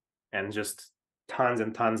encompassing, and just tons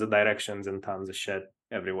and tons of directions and tons of shit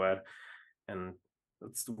everywhere. And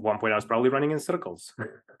that's one point I was probably running in circles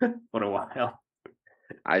for a while.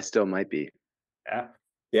 I still might be. Yeah.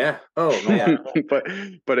 Yeah. Oh man.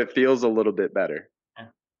 but it feels a little bit better.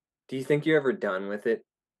 Do you think you're ever done with it?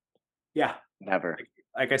 Yeah. Never.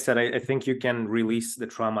 Like I said, I think you can release the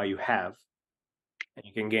trauma you have, and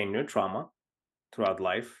you can gain new trauma throughout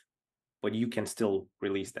life, but you can still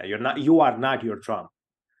release that. You are not your trauma.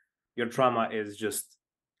 Your trauma is just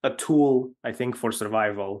a tool, I think, for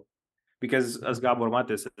survival. Because as Gabor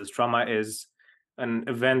Mate says, trauma is an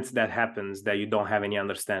event that happens that you don't have any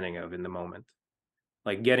understanding of in the moment.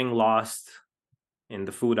 Like getting lost in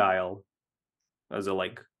the food aisle as a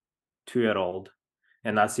 2-year-old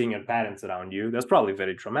and not seeing your parents around you, that's probably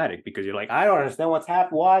very traumatic, because you're like, I don't understand what's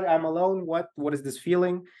happened. What? I'm alone. What is this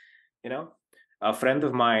feeling? A friend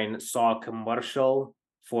of mine saw a commercial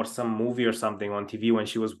for some movie or something on TV when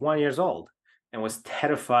she was 1 year old, and was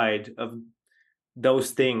terrified of those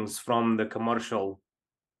things from the commercial,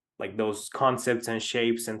 like those concepts and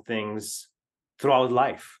shapes and things throughout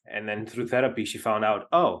life. And then through therapy, she found out,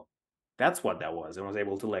 oh, that's what that was, and was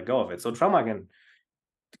able to let go of it. So trauma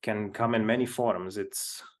can come in many forms. It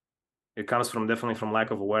comes from definitely from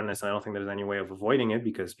lack of awareness. And I don't think there's any way of avoiding it,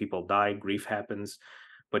 because people die, grief happens,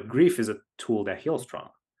 but grief is a tool that heals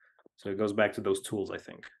trauma. So it goes back to those tools, I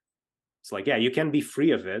think. It's like, yeah, you can be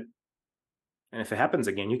free of it. And if it happens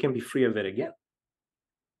again, you can be free of it again.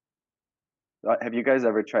 Have you guys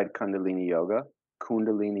ever tried Kundalini yoga?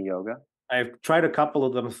 Kundalini yoga? I've tried a couple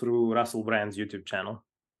of them through Russell Brand's YouTube channel.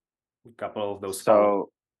 A couple of those.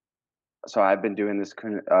 So I've been doing this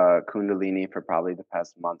Kundalini for probably the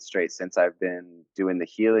past month straight, since I've been doing the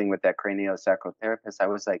healing with that craniosacral therapist. I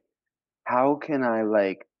was like, how can I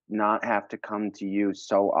not have to come to you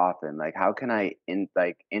so often? Like, how can I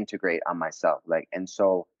integrate on myself? And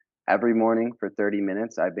so every morning for 30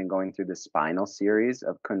 minutes, I've been going through the Spinal series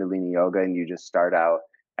of Kundalini yoga, and you just start out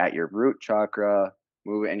at your root chakra,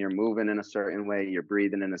 and you're moving in a certain way, you're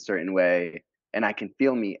breathing in a certain way, and I can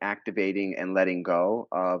feel me activating and letting go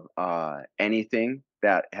of anything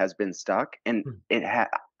that has been stuck. And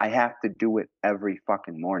I have to do it every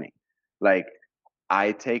fucking morning. Like,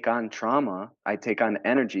 I take on trauma, I take on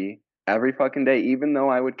energy every fucking day, even though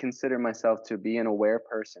I would consider myself to be an aware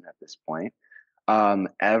person at this point,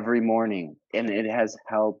 every morning. And it has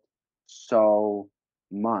helped so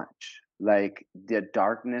much. Like, the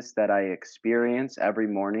darkness that I experience every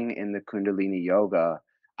morning in the Kundalini yoga,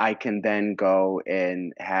 I can then go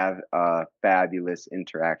and have fabulous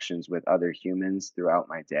interactions with other humans throughout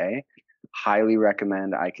my day. Highly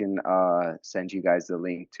recommend. I can send you guys the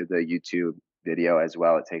link to the YouTube video as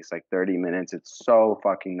well. It takes 30 minutes. It's so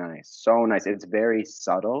fucking nice. So nice. It's very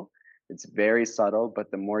subtle.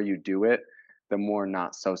 But the more you do it, the more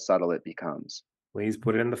not so subtle it becomes. Please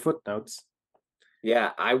put it in the footnotes.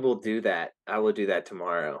 Yeah, I will do that. I will do that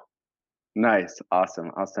tomorrow. Nice.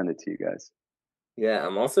 Awesome. I'll send it to you guys. Yeah,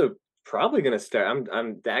 I'm also probably going to start.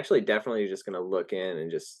 I'm actually definitely just going to look in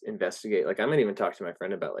and just investigate. I might even talk to my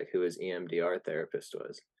friend about who his EMDR therapist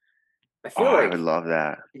was. I feel I would love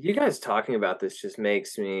that. You guys talking about this just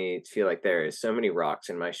makes me feel like there is so many rocks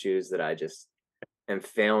in my shoes that I just am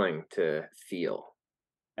failing to feel.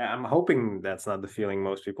 I'm hoping that's not the feeling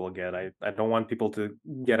most people get. I don't want people to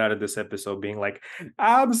get out of this episode being like,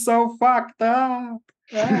 I'm so fucked up.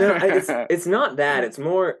 No, it's not that. It's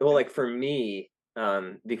more, for me,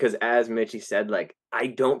 because as Mitchie said, I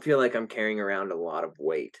don't feel like I'm carrying around a lot of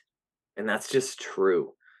weight, and that's just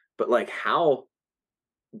true. But how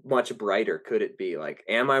much brighter could it be?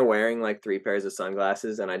 Am I wearing 3 pairs of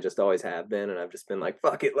sunglasses, and I just always have been, and I've just been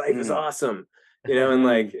fuck it, life is awesome,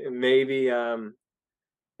 and maybe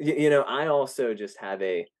I also just have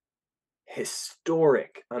a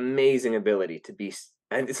historic, amazing ability to be,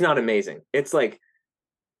 and it's not amazing, it's a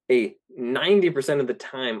 90% of the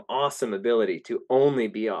time awesome ability to only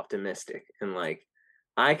be optimistic. And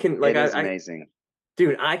I can it is amazing.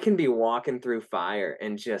 Dude, I can be walking through fire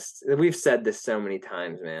and we've said this so many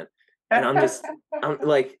times, man. And I'm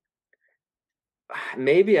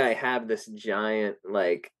maybe I have this giant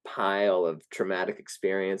like pile of traumatic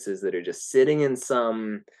experiences that are just sitting in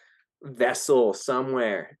some vessel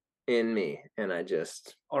somewhere in me, and I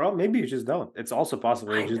just, Or maybe you just don't. It's also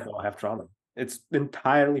possible you I just know. don't have trauma. It's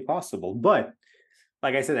entirely possible. But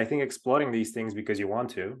like I said, I think exploring these things because you want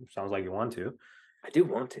to, sounds like you want to, I do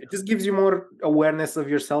want to. it just gives you more awareness of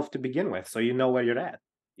yourself to begin with. So you know where you're at.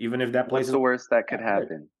 Even if that place What's is the worst that could yeah, good.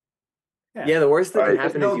 happen? Yeah. Yeah, the worst that can Right.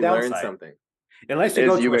 There's happen is no you learn downside. something. Unless you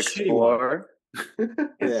go Is to you a shitty one. explore,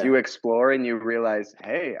 is Yeah. you explore and you realize,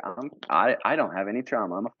 hey, I don't have any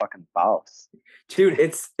trauma. I'm a fucking boss. Dude,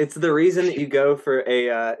 it's the reason that you go for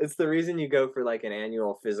it's the reason you go for like an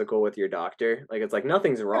annual physical with your doctor. Like it's like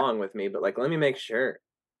nothing's wrong with me, but like let me make sure.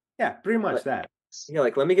 Yeah, pretty much Like, that. yeah,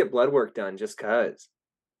 like let me get blood work done just cuz.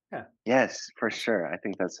 Yeah. Yes, for sure. I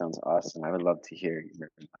think that sounds awesome. I would love to hear you.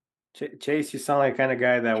 Chase, you sound like the kind of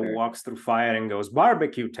guy that Sure. walks through fire and goes,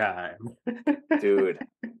 barbecue time. Dude.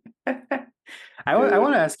 I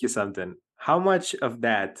want to ask you something. How much of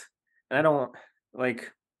that, and I don't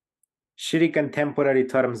like shitty contemporary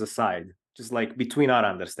terms aside, just like between our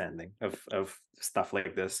understanding of stuff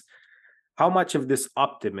like this, how much of this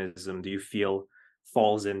optimism do you feel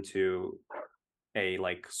falls into a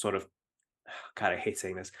like sort of, God, I hate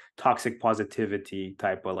saying this, toxic positivity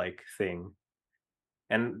type of like thing?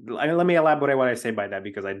 And let me elaborate what I say by that,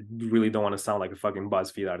 because I really don't want to sound like a fucking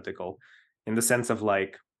BuzzFeed article, in the sense of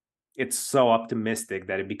like, it's so optimistic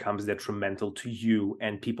that it becomes detrimental to you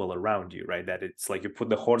and people around you, right? That it's like you put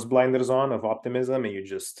the horse blinders on of optimism and you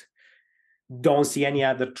just don't see any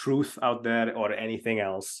other truth out there or anything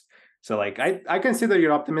else. So like I consider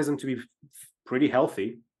your optimism to be pretty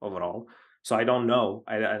healthy overall. So I don't know.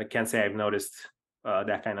 I can't say I've noticed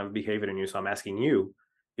that kind of behavior in you. So I'm asking you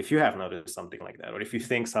if you have noticed something like that, or if you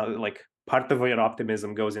think so, like part of your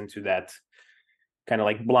optimism goes into that kind of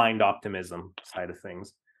like blind optimism side of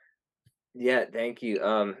things. Yeah, thank you.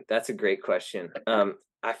 That's a great question.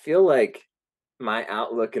 I feel like my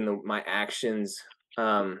outlook and my actions,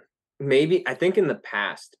 maybe I think in the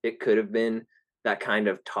past it could have been that kind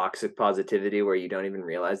of toxic positivity where you don't even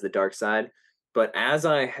realize the dark side. But as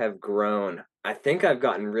I have grown, I think I've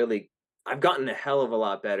gotten a hell of a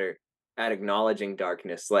lot better at acknowledging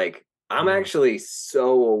darkness. Like I'm actually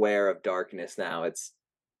so aware of darkness now. It's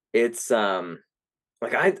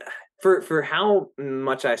like I for how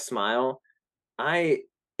much I smile, I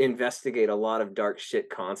investigate a lot of dark shit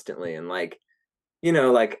constantly, and like, you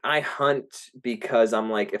know, like I hunt because I'm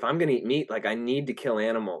like, if I'm gonna eat meat, like I need to kill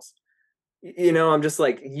animals. You know, I'm just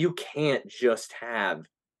like, you can't just have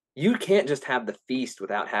the feast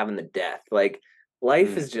without having the death. Like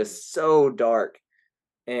life is just so dark.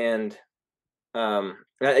 And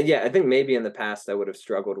yeah, I think maybe in the past I would have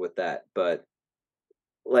struggled with that, but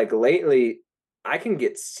like lately I can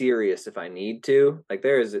get serious if I need to. Like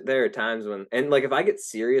there are times when, and like if I get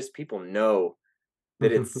serious, people know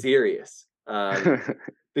that it's serious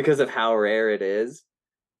because of how rare it is.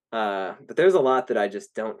 But there's a lot that I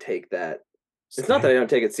just don't take that. It's not that I don't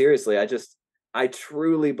take it seriously. I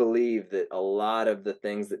truly believe that a lot of the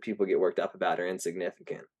things that people get worked up about are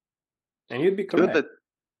insignificant. And you'd be Dude, correct.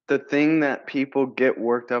 the thing that people get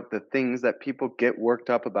worked up, the things that people get worked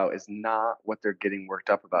up about is not what they're getting worked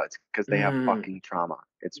up about. It's because they have fucking trauma.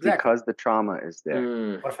 It's Exactly. because the trauma is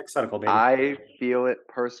there. Perfect circle, baby. I feel it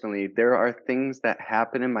personally. There are things that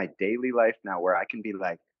happen in my daily life now where I can be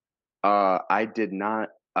like, I did not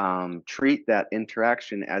treat that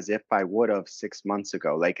interaction as if I would have 6 months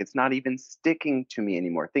ago. Like it's not even sticking to me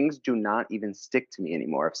anymore. Things do not even stick to me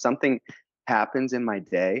anymore. If something happens in my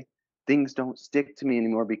day, things don't stick to me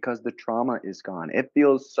anymore because the trauma is gone. It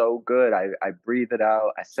feels so good. I breathe it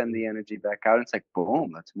out. I send the energy back out. It's like,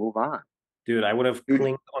 boom, let's move on. Dude, I would have Dude,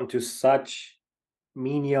 clinged onto such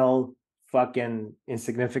menial, fucking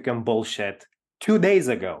insignificant bullshit 2 days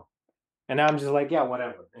ago. And now I'm just like, yeah,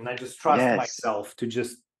 whatever. And I just trust yes. myself to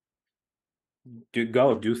just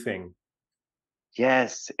do thing.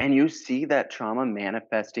 Yes, and you see that trauma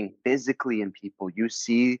manifesting physically in people. You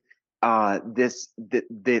see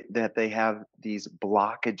that they have these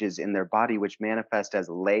blockages in their body which manifest as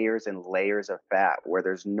layers and layers of fat where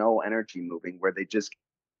there's no energy moving, where they just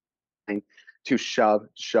to shove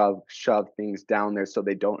things down there so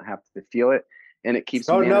they don't have to feel it, and it keeps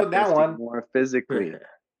So note that manifesting one. more physically.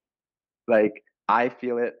 Like I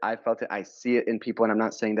feel it, I felt it, I see it in people, and I'm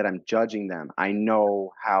not saying that I'm judging them. I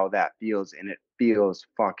know how that feels, and it feels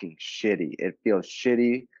fucking shitty. It feels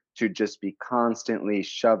shitty to just be constantly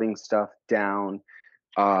shoving stuff down.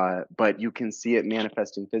 But you can see it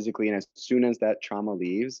manifesting physically, and as soon as that trauma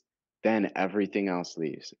leaves, then everything else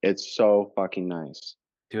leaves. It's so fucking nice.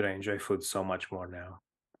 Dude, I enjoy food so much more now.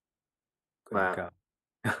 Wow. God.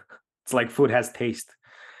 It's like food has taste.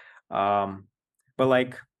 But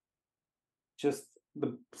like just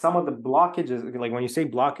some of the blockages, like when you say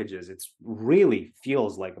blockages, it's really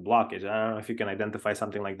feels like a blockage. I don't know if you can identify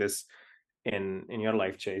something like this in your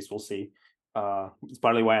life, Chase. We'll see. It's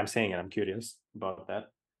partly why I'm saying it. I'm curious about that.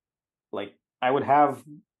 Like I would have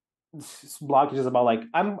blockages about like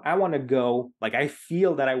I want to go, like I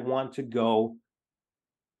feel that I want to go,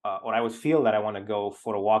 or I would feel that I want to go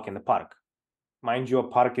for a walk in the park. Mind you, a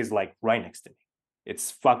park is like right next to me. It's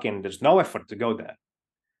fucking, there's no effort to go there.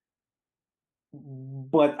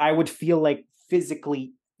 But I would feel like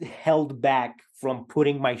physically held back from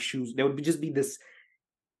putting my shoes. There would just be this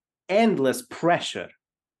endless pressure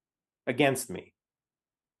against me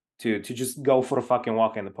to just go for a fucking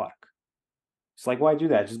walk in the park. It's like, why do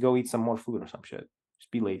that? Just go eat some more food or some shit. Just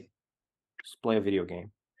be lazy. Just play a video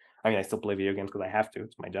game. I mean, I still play video games because I have to.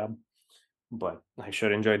 It's my job. But I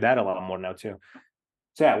should enjoy that a lot more now too.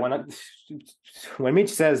 So yeah, when Mitch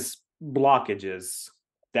says blockages,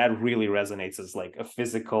 that really resonates as like a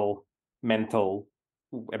physical, mental,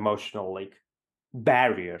 emotional like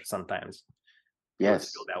barrier sometimes.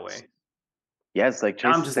 Yes. Feel that way. Yes, like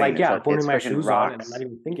Chase I'm just like, yeah, I'm putting my shoes on and I'm not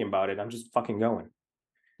even thinking about it. I'm just fucking going.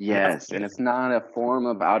 Yes, and it's not a form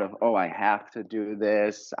of I have to do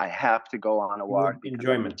this. I have to go on a walk because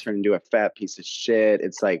I'm gonna turn into a fat piece of shit.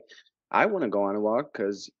 It's like, I want to go on a walk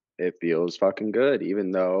because it feels fucking good,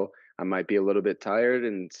 even though I might be a little bit tired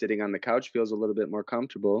and sitting on the couch feels a little bit more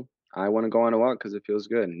comfortable. I want to go on a walk because it feels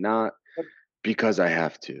good, not because I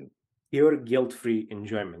have to. Pure guilt-free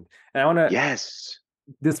enjoyment. And I want to. Yes.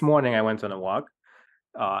 This morning I went on a walk,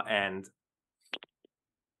 and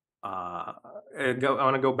I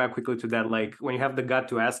want to go back quickly to that. Like when you have the gut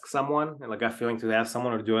to ask someone, and like a feeling to ask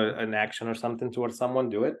someone or do an action or something towards someone,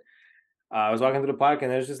 do it. I was walking through the park,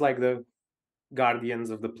 and there's just like the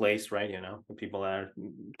guardians of the place, right? You know, the people that are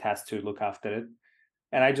tasked to look after it.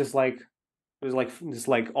 And I just like, it was like this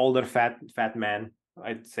like older fat man.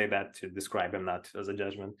 I'd say that to describe him, not as a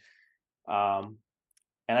judgment. And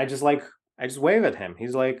I just wave at him.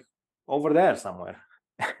 He's like over there somewhere,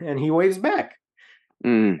 and he waves back.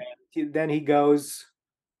 Mm. And then he goes,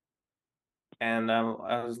 and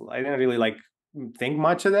I didn't really like think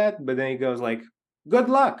much of that, but then he goes like, "Good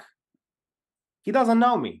luck." He doesn't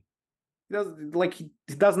know me.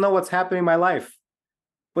 He doesn't know what's happening in my life.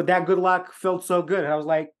 But that good luck felt so good. And I was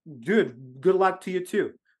like, dude, good luck to you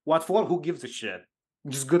too. What for? Who gives a shit?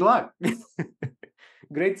 Just good luck.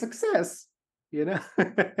 Great success. You know?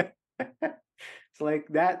 It's like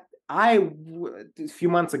that. A few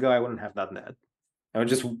months ago, I wouldn't have done that. I would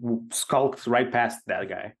just skulk right past that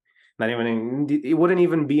guy. Not even, it wouldn't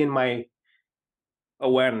even be in my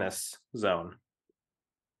awareness zone.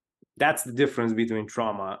 That's the difference between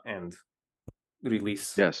trauma and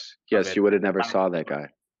release. Yes, you would have never saw that guy.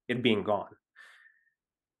 It being gone.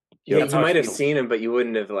 Yeah, you might have seen him, but you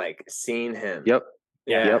wouldn't have like seen him. Yep.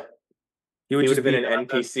 Yeah. Yep. He would have been an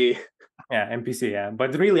NPC. Yeah, NPC. Yeah,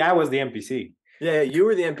 but really, I was the NPC. Yeah, you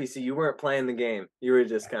were the NPC. You weren't playing the game. You were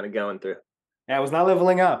just kind of going through. Yeah, I was not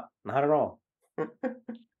leveling up. Not at all.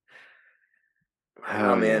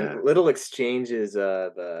 Oh man, little exchanges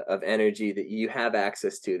of energy that you have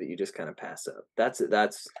access to that you just kind of pass up.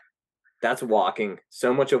 That's walking.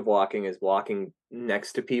 So much of walking is walking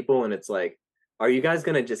next to people, and it's like, are you guys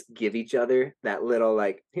gonna just give each other that little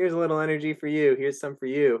like, here's a little energy for you, here's some for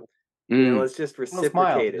you. You know, let's just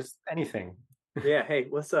reciprocate it. Just anything. Yeah, hey,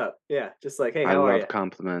 what's up? Yeah, just like, hey, I how are you? love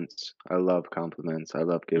compliments. I love compliments. I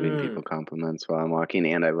love giving people compliments while I'm walking,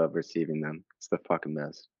 and I love receiving them. It's the fucking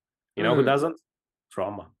best. You know who doesn't?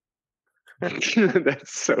 Trauma.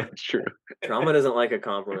 That's so true. Trauma doesn't like a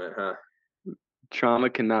compliment, huh? Trauma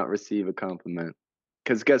cannot receive a compliment.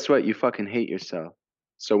 Because guess what? You fucking hate yourself.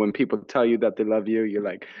 So when people tell you that they love you, you're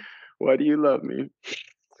like, why do you love me?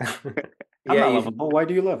 I'm not lovable. Why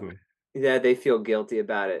do you love me? Yeah, they feel guilty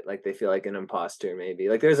about it. Like they feel like an imposter, maybe.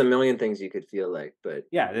 Like there's a million things you could feel like, but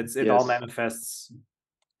yeah, it all manifests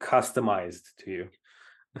customized to you.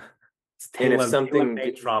 It's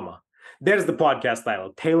tailor-made trauma. There's the podcast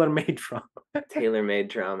title: tailor-made trauma. Tailor-made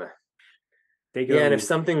trauma. Yeah, and if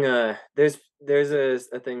something there's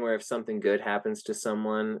a thing where if something good happens to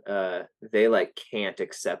someone, they like can't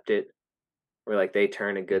accept it, or like they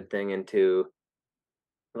turn a good thing into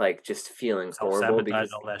like just feeling horrible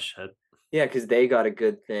because all that shit. Yeah, because they got a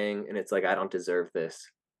good thing, and it's like, I don't deserve this.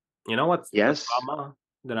 You know what's the trauma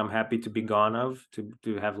that I'm happy to be gone of,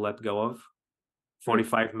 to have let go of?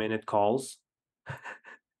 45-minute calls.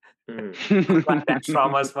 That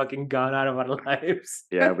trauma's fucking gone out of our lives.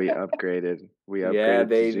 Yeah, we upgraded. We upgraded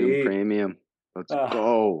to Zoom Premium. Let's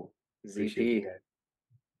go. ZP.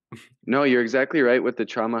 No, you're exactly right with the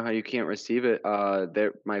trauma, how you can't receive it.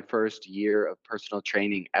 My first year of personal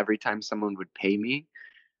training, every time someone would pay me,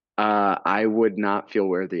 I would not feel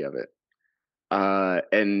worthy of it.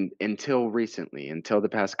 And until recently, until the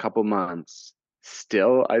past couple months,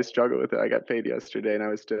 still I struggle with it. I got paid yesterday and I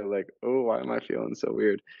was still like, oh, why am I feeling so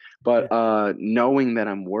weird? But knowing that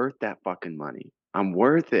I'm worth that fucking money, I'm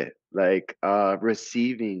worth it. Like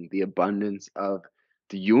receiving the abundance of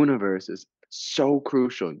the universe is so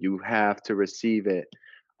crucial. You have to receive it.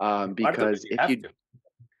 Part of it, Because you if have you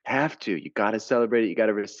have to, you got to celebrate it, you got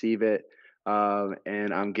to receive it.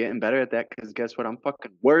 And I'm getting better at that because guess what? I'm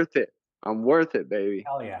fucking worth it. I'm worth it, baby.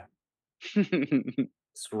 Hell yeah.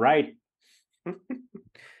 It's right.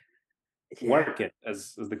 Work it,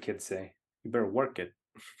 as the kids say. You better work it.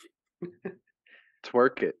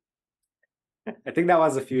 Twerk it. I think that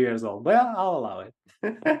was a few years old, but I'll allow it.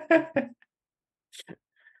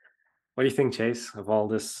 What do you think, Chase, of all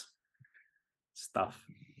this stuff?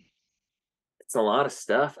 It's a lot of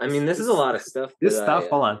stuff. I mean, this is a lot of stuff This that stuff,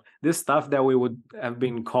 hold on. This stuff that we would have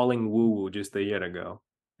been calling woo-woo just a year ago.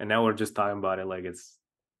 And now we're just talking about it like it's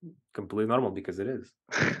completely normal because it is.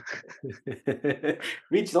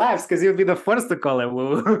 Mitch laughs because he would be the first to call it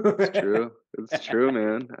woo. It's true. It's true,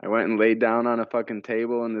 man. I went and laid down on a fucking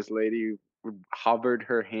table and this lady hovered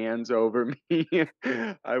her hands over me.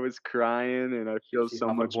 I was crying and I feel She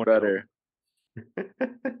so much hoverboarded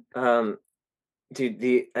better.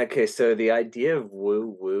 Dude, so the idea of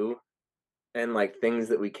woo woo and like things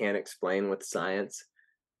that we can't explain with science,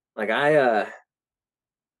 like I've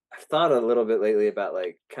thought a little bit lately about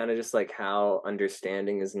like kind of just like how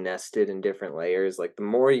understanding is nested in different layers. Like the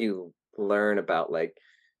more you learn about like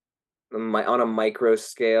on a micro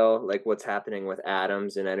scale, like what's happening with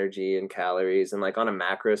atoms and energy and calories, and like on a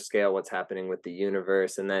macro scale, what's happening with the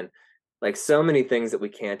universe, and then like so many things that we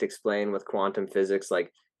can't explain with quantum physics.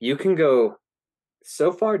 Like you can go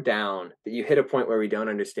so far down that you hit a point where we don't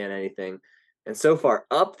understand anything, and so far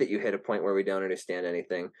up that you hit a point where we don't understand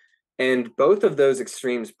anything. And both of those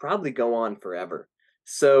extremes probably go on forever.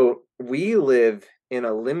 So we live in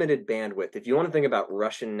a limited bandwidth. If you want to think about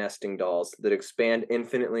Russian nesting dolls that expand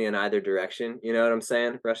infinitely in either direction, you know what I'm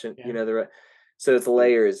saying? Russian, Yeah. So it's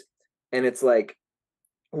layers, and it's like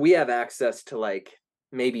we have access to like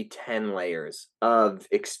maybe 10 layers of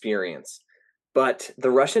experience. But the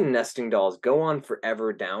Russian nesting dolls go on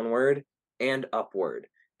forever downward and upward.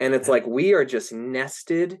 And it's like we are just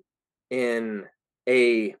nested in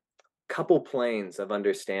a couple planes of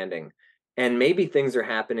understanding. And maybe things are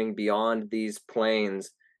happening beyond these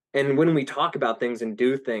planes. And when we talk about things and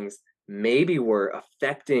do things, maybe we're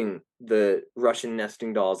affecting the Russian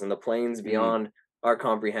nesting dolls and the planes beyond our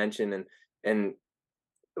comprehension. And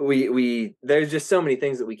we there's just so many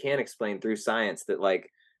things that we can't explain through science that like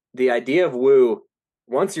the idea of woo,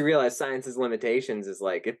 once you realize science's limitations, is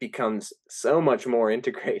like it becomes so much more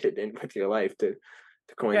integrated in with your life to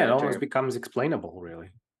coin Yeah, it that almost term. becomes explainable, really,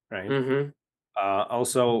 right? Mm-hmm.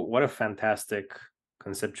 Also, what a fantastic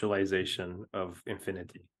conceptualization of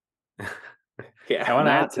infinity. Yeah. I want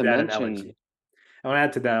to add Not to to that mention, analogy. I want to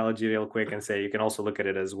add to that analogy real quick and say you can also look at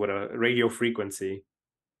it as what a radio frequency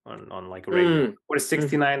on like radio. What is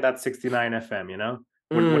 69.69 FM, you know?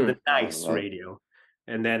 What the oh, nice radio.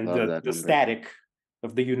 And then love the that number. static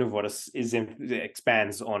of the universe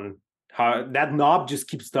expands on how that knob just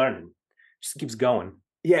keeps turning, just keeps going.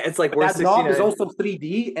 Yeah, it's like But we're that knob is 69. also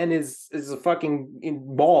 3D and is a fucking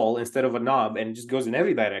ball instead of a knob, and it just goes in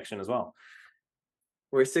every direction as well.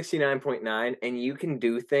 We're 69.9, and you can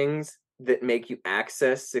do things that make you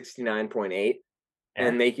access 69.8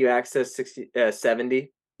 and make you access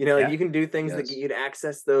 70. You know, like you can do things that get you to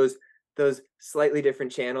access those slightly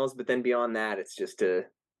different channels, but then beyond that, it's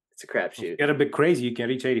a crapshoot. Get a bit crazy, you can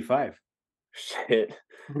reach 85. Shit.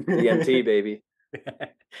 DMT, baby.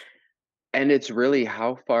 And it's really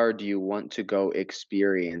how far do you want to go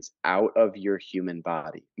experience out of your human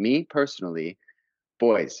body? Me personally,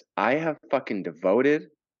 boys, I have fucking devoted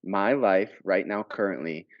my life right now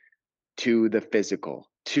currently to the physical,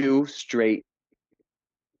 to straight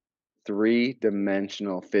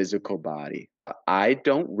three-dimensional physical body. I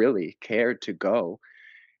don't really care to go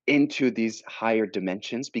into these higher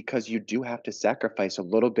dimensions because you do have to sacrifice a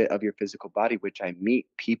little bit of your physical body, which I meet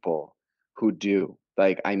people who do.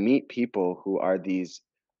 Like I meet people who are these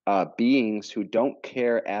beings who don't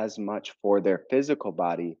care as much for their physical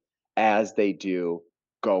body as they do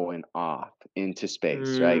going off into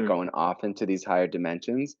space, right? Going off into these higher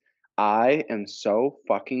dimensions. I am so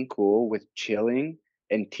fucking cool with chilling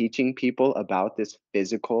and teaching people about this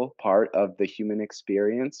physical part of the human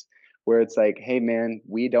experience where it's like, hey man,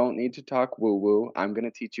 we don't need to talk woo-woo. I'm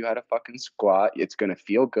gonna teach you how to fucking squat. It's gonna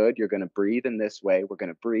feel good. You're gonna breathe in this way. We're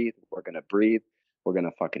gonna breathe. We're gonna breathe. We're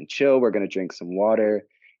gonna fucking chill. We're gonna drink some water.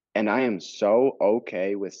 And I am so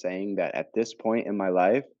okay with saying that at this point in my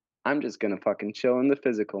life, I'm just gonna fucking chill in the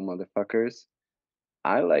physical, motherfuckers.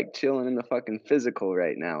 I like chilling in the fucking physical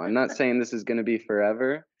right now. I'm not saying this is gonna be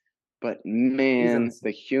forever, but man,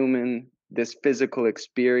 this physical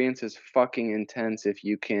experience is fucking intense if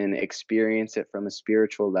you can experience it from a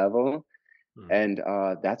spiritual level. And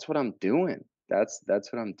that's what I'm doing. That's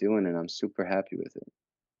what I'm doing, and I'm super happy with it.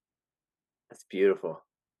 That's beautiful.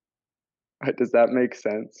 Does that make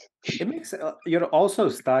sense? It makes you're also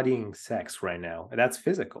studying sex right now, and that's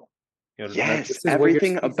physical. Yes, this is where your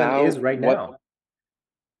season is right now.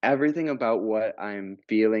 Everything about what I'm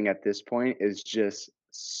feeling at this point is just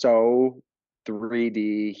so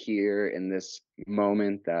 3D here in this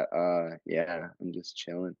moment that yeah, I'm just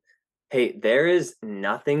chilling. Hey, there is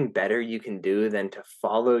nothing better you can do than to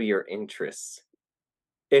follow your interests.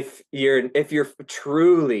 If you're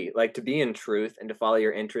truly like to be in truth and to follow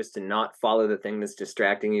your interest and not follow the thing that's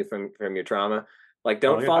distracting you from your trauma, like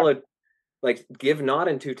don't follow, like give not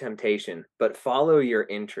into temptation, but follow your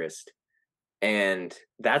interest. And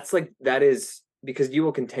that is because you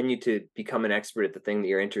will continue to become an expert at the thing that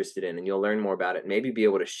you're interested in, and you'll learn more about it and maybe be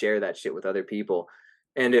able to share that shit with other people.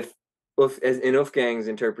 And if as in Wolfgang's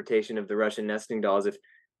interpretation of the Russian nesting dolls, if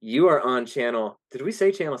you are on channel, did we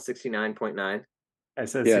say channel 69.9? I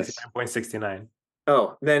said Yes. 69.69.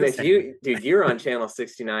 Oh, then if you're on channel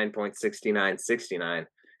 69.6969,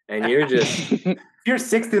 and you're just you're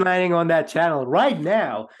 69ing on that channel right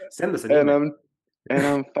now, send us an email. And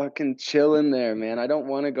I'm fucking chilling there, man. I don't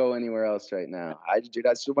want to go anywhere else right now. I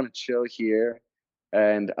just want to chill here.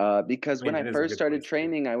 And because when I first started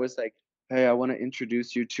training, I was like, hey, I want to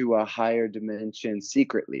introduce you to a higher dimension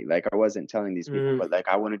secretly. Like I wasn't telling these people, but like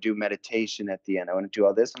I want to do meditation at the end. I want to do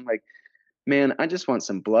all this. I'm like, man, I just want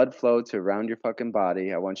some blood flow to around your fucking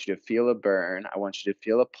body. I want you to feel a burn. I want you to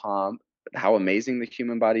feel a pump, how amazing the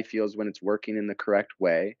human body feels when it's working in the correct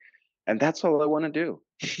way. And that's all I want to do.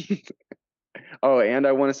 Oh, and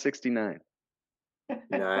I want a 69.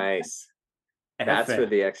 nice. That's for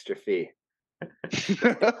the extra fee.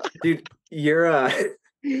 Dude, you're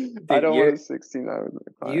dude, I don't want a 69 with my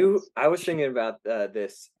clients. I was thinking about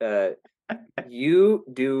this. You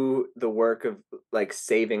do the work of like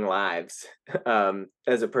saving lives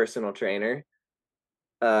as a personal trainer.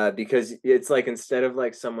 Because it's like instead of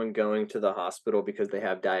like someone going to the hospital because they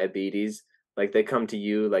have diabetes, like they come to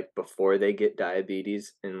you like before they get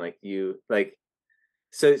diabetes, and like you like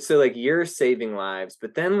so like you're saving lives,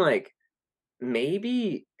 but then like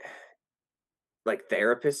maybe like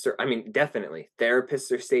therapists are, I mean, definitely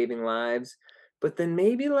therapists are saving lives, but then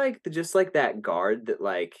maybe like just like that guard that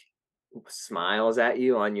like smiles at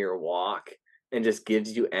you on your walk and just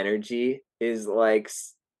gives you energy is like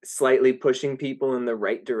slightly pushing people in the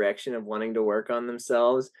right direction of wanting to work on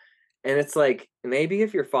themselves. And it's like maybe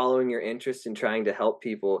if you're following your interest in trying to help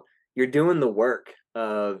people, you're doing the work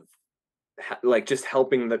of like just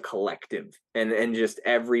helping the collective, and just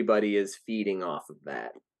everybody is feeding off of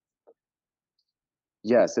that.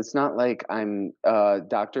 Yes, it's not like I'm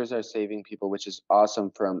doctors are saving people, which is awesome,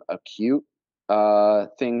 from acute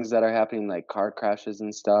things that are happening like car crashes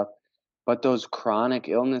and stuff. But those chronic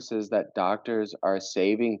illnesses that doctors are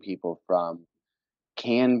saving people from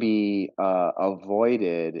can be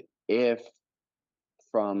avoided if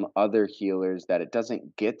from other healers that it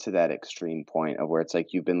doesn't get to that extreme point of where it's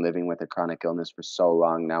like you've been living with a chronic illness for so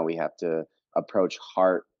long, now we have to approach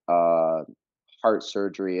heart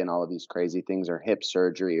surgery and all of these crazy things, or hip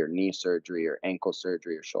surgery or knee surgery or ankle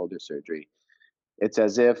surgery or shoulder surgery. It's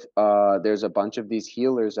as if there's a bunch of these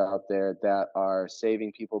healers out there that are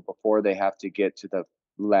saving people before they have to get to the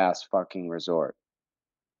last fucking resort.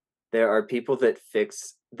 There are people that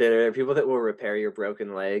will repair your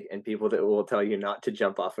broken leg, and people that will tell you not to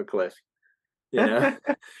jump off a cliff. You know?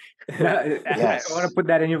 Yes. I want to put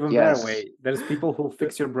that in even better way. There's people who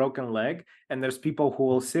fix your broken leg, and there's people who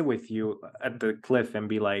will sit with you at the cliff and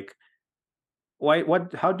be like,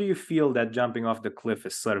 how do you feel that jumping off the cliff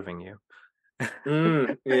is serving you?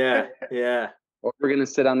 Yeah. Or we're gonna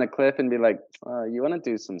sit on the cliff and be like, you want to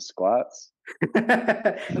do some squats?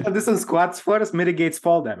 Do some squats for us, mitigates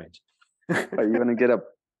fall damage. Are you gonna get a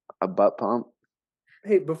butt pump?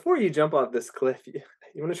 Hey, before you jump off this cliff, you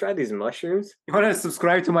want to try these mushrooms? You want to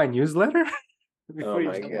subscribe to my newsletter? Oh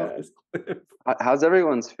my god! How's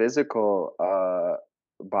everyone's physical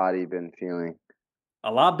body been feeling?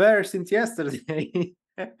 A lot better since yesterday.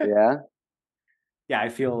 Yeah. I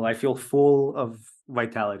feel full of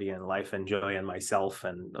vitality and life and joy and myself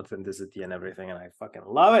and authenticity and everything, and I fucking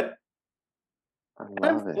love it. I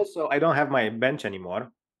love it. Also, I don't have my bench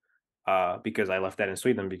anymore because I left that in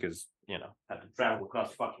Sweden because, you know, I had to travel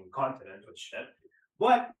across fucking continent with shit.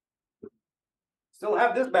 But still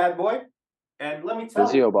have this bad boy. And let me tell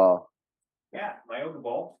you. Physio ball. Yeah, my yoga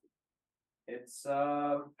ball. It's sit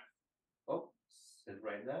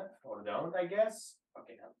right there or down, I guess.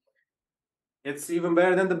 Okay. It's even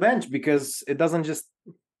better than the bench because it doesn't just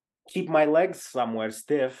keep my legs somewhere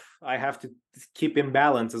stiff. I have to keep in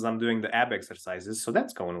balance as I'm doing the ab exercises. So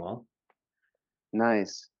that's going well.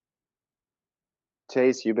 Nice.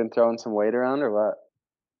 Chase, you been throwing some weight around or what?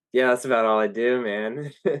 Yeah, that's about all I do,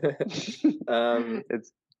 man.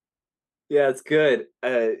 It's good.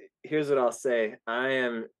 Here's what I'll say. I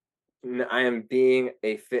am being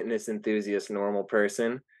a fitness enthusiast, normal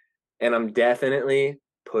person, and I'm definitely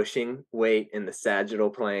pushing weight in the sagittal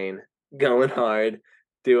plane, going hard,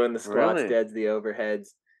 doing the squats, Really? deads, the overheads.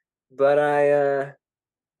 But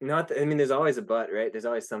there's always a but, right? There's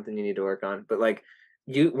always something you need to work on. But like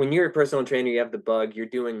when you're a personal trainer, you have the bug, you're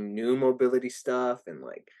doing new mobility stuff, and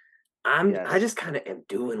like I just kind of am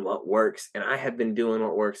doing what works, and I have been doing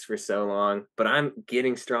what works for so long, but I'm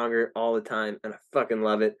getting stronger all the time, and I fucking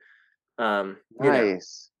love it. Nice. You know,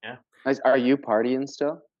 yeah. Nice. Are you partying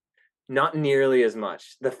still? Not nearly as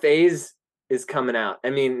much. The phase is coming out. I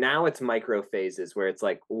mean, now it's micro phases where it's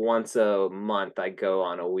like once a month I go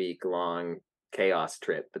on a week-long chaos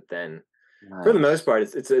trip, but then for the most part,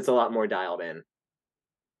 it's a lot more dialed in.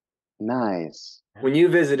 Nice. When you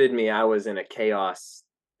visited me, I was in a chaos.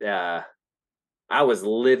 I was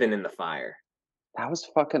living in the fire. That was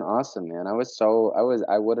fucking awesome, man. I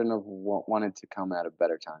wouldn't have wanted to come at a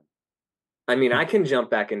better time. I mean, I can jump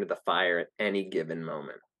back into the fire at any given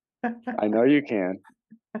moment. I know you can.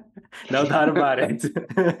 No doubt about it.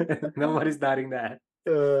 Nobody's doubting that.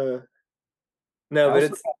 No,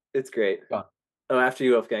 but it's great. Oh, after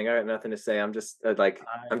you, Wolfgang, I got nothing to say. I'm just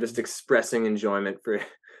I'm just expressing enjoyment for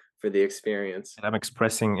the experience. And I'm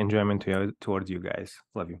expressing enjoyment towards you guys.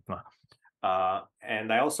 Love you.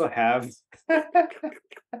 And I also have.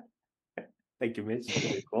 Thank you, Mitch.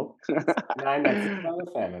 Very cool. I'm a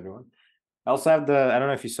fan, everyone. I also have I don't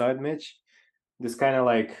know if you saw it, Mitch. This kind of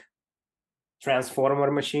like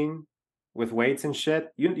transformer machine with weights and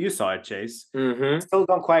shit. You saw it, Chase. Mm-hmm. I still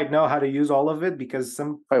don't quite know how to use all of it because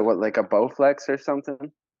Wait, what, like a Bowflex or something? I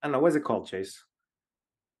don't know, what's it called, Chase?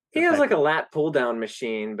 He has like a lat pull down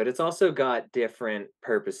machine, but it's also got different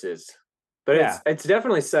purposes. But it's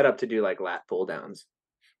definitely set up to do like lat pull downs.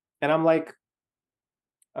 And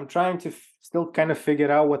I'm trying to still kind of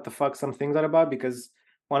figure out what the fuck some things are about, because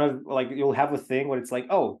you'll have a thing where it's like,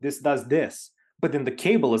 oh, this does this, but then the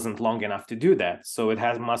cable isn't long enough to do that, so it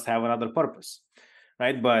must have another purpose,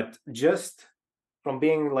 right? But just from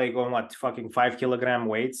being like on fucking 5 kilogram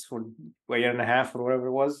weights for a year and a half or whatever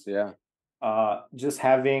it was, just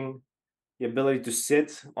having the ability to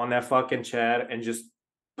sit on that fucking chair and just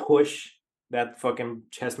push that fucking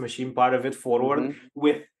chest machine part of it forward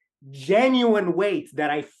with genuine weight that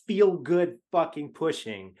I feel good fucking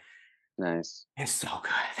pushing. Nice. It's so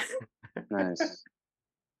good. Nice.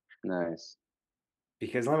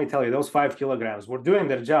 Because let me tell you, those 5 kilograms were doing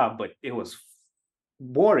their job, but it was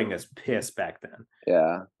boring as piss back then.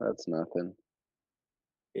 Yeah, that's nothing.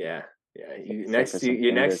 Yeah.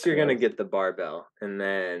 You're gonna get the barbell, and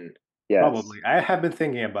then probably. I have been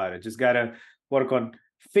thinking about it. Just gotta work on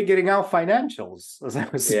figuring out financials, as I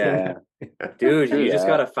was saying. Dude, you just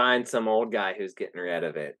gotta find some old guy who's getting rid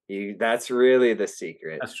of it. That's really the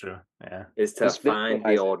secret. That's true. Yeah. Is to find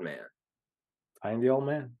the old man. Find the old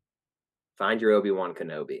man. Find your Obi-Wan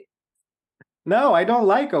Kenobi. No, I don't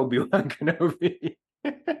like Obi-Wan Kenobi.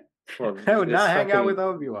 Well, I would not hang out with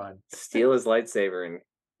Obi-Wan. Steal his lightsaber and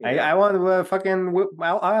I want to fucking.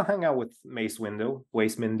 I'll hang out with Mace Windu.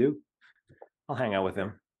 I'll hang out with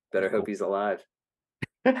him. Better hope he's alive.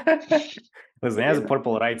 Listen, he has a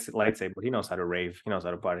purple lightsaber. He knows how to rave. He knows how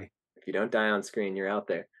to party. If you don't die on screen, you're out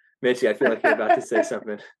there. Mitchie, I feel like you're about to say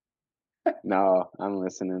something. No, I'm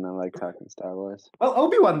listening. I like talking Star Wars. Well,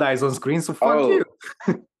 Obi-Wan dies on screen, so fuck you.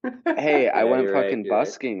 Hey, I went fucking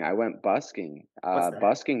busking. I went busking.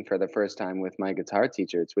 Busking for the first time with my guitar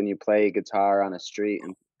teacher. It's when you play guitar on a street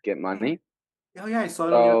and get money. Oh yeah, I saw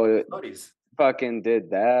it on your stories. Fucking did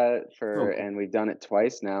that and we've done it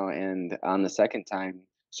twice now. And on the second time,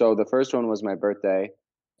 so the first one was my birthday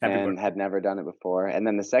and had never done it before. And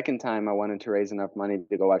then the second time I wanted to raise enough money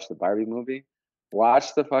to go watch the Barbie movie.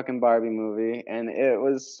 Watched the fucking Barbie movie, and it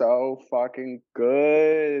was so fucking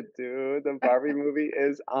good, dude. The Barbie movie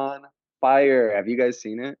is on fire. Have you guys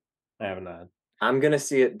seen it? I have not. I'm gonna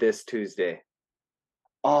see it this Tuesday.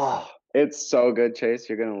 Oh, it's so good, Chase.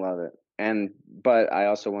 You're gonna love it. But I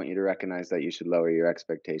also want you to recognize that you should lower your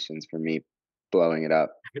expectations for me blowing it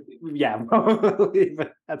up. Yeah,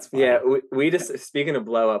 that's fine. Yeah, we just, speaking of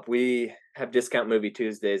blow up, we have discount movie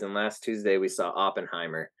Tuesdays, and last Tuesday we saw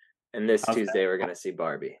Oppenheimer, and this Okay. Tuesday we're gonna see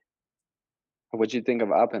Barbie. What'd you think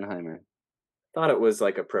of Oppenheimer? Thought it was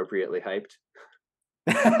like appropriately hyped.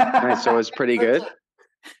 Nice. So it's pretty good.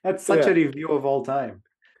 That's such Yeah. a review of all time.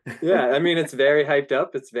 Yeah, I mean, it's very hyped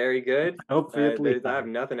up. It's very good. Appropriately I have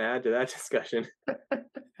nothing to add to that discussion.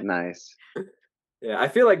 Nice. Yeah, I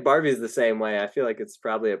feel like Barbie's the same way. I feel like it's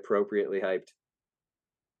probably appropriately hyped.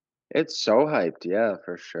 It's so hyped. Yeah,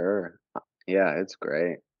 for sure. Yeah, it's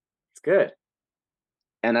great. It's good.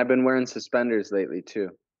 And I've been wearing suspenders lately too.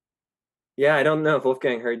 Yeah, I don't know if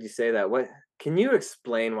Wolfgang heard you say that. What? Can you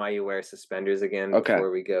explain why you wear suspenders again Okay.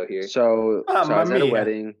 before we go here? So I Mamma was at a mia.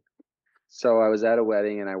 wedding. So I was at a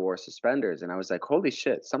wedding and I wore suspenders and I was like, holy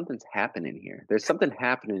shit, something's happening here. There's something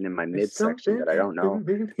happening in my midsection that I don't know.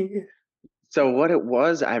 So what it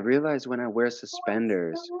was, I realized when I wear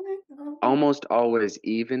suspenders, almost always,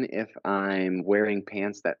 even if I'm wearing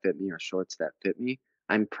pants that fit me or shorts that fit me,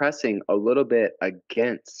 I'm pressing a little bit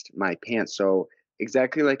against my pants. So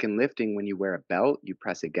exactly like in lifting, when you wear a belt, you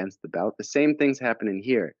press against the belt. The same thing's happening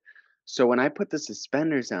here. So when I put the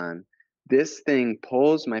suspenders on, this thing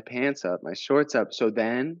pulls my pants up, my shorts up. So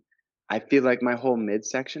then I feel like my whole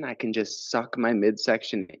midsection, I can just suck my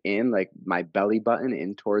midsection in, like my belly button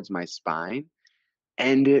in towards my spine.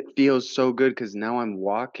 And it feels so good because now I'm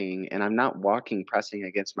walking and I'm not walking pressing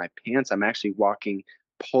against my pants. I'm actually walking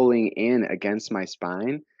pulling in against my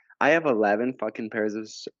spine. I have 11 fucking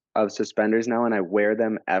pairs of suspenders now and I wear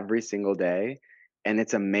them every single day. And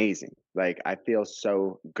it's amazing. Like I feel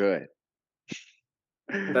so good.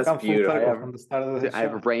 That's Come full beautiful. circle from the start of the I show.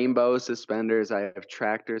 have rainbow suspenders. I have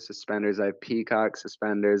tractor suspenders. I have peacock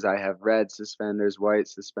suspenders. I have red suspenders, white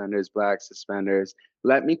suspenders, black suspenders.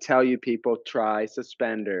 Let me tell you, people, try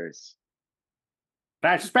suspenders.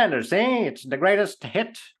 Try suspenders, see? It's the greatest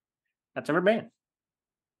hit that's ever been.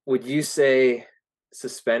 Would you say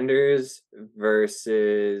suspenders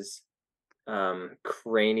versus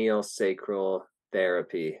cranial sacral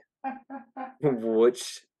therapy,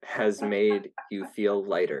 which has made you feel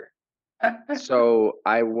lighter? So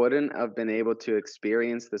I wouldn't have been able to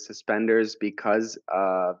experience the suspenders because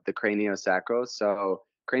of the craniosacral. So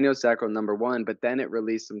craniosacral number one, but then it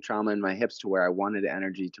released some trauma in my hips to where I wanted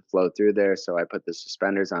energy to flow through there. So I put the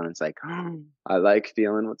suspenders on. It's like, I like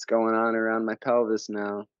feeling what's going on around my pelvis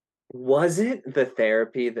now. Was it the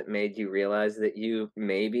therapy that made you realize that you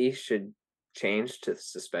maybe should change to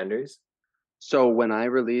suspenders? So when I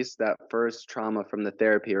released that first trauma from the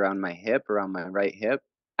therapy around my hip, around my right hip,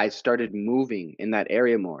 I started moving in that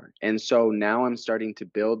area more. And so now I'm starting to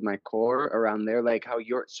build my core around there, like how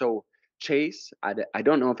you're. So Chase, I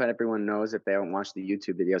don't know if everyone knows if they haven't watched the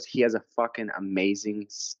YouTube videos. He has a fucking amazing,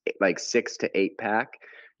 like 6 to 8 pack.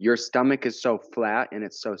 Your stomach is so flat and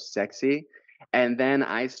it's so sexy. And then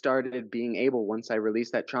I started being able, once I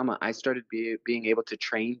released that trauma, I started being able to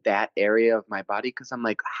train that area of my body because I'm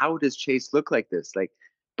like, how does Chase look like this? Like,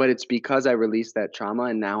 but it's because I released that trauma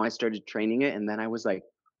and now I started training it. And then I was like,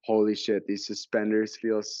 holy shit, these suspenders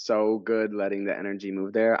feel so good letting the energy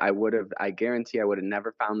move there. I guarantee I would have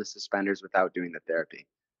never found the suspenders without doing the therapy.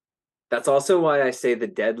 That's also why I say the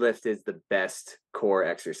deadlift is the best core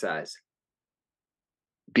exercise.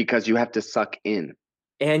 Because you have to suck in.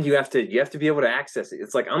 And you have to be able to access it.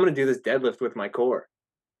 It's like, I'm going to do this deadlift with my core.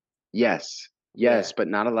 Yes, Yeah. but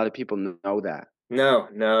not a lot of people know that. No.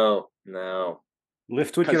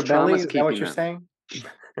 Lift with 'Cause your belly, trauma's is that what keeping you're them. saying?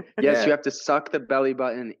 Yes, Yeah. you have to suck the belly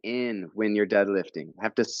button in when you're deadlifting. You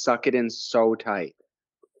have to suck it in so tight.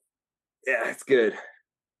 Yeah, it's good.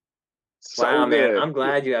 So Wow, man. good. I'm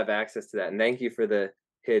glad you have access to that. And thank you for the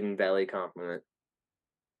hidden belly compliment.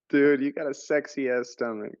 Dude, you got a sexy ass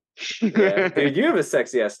stomach. Yeah. Dude, you have a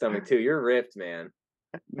sexy ass stomach too. You're ripped, man.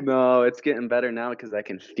 No, it's getting better now because I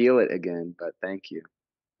can feel it again, but thank you.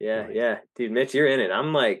 Yeah, Nice. yeah. Dude, Mitch, you're in it.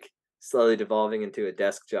 I'm like slowly devolving into a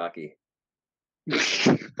desk jockey.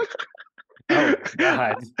 Oh,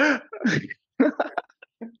 God.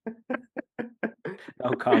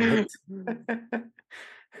 No comment.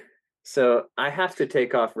 So I have to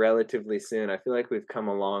take off relatively soon. I feel like we've come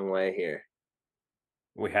a long way here.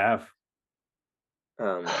 We have.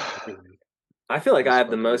 I feel like I have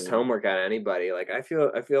the most homework out of anybody. Like I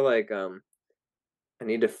feel like I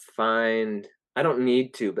need to find, I don't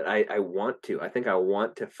need to, but I want to. I think I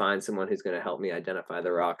want to find someone who's going to help me identify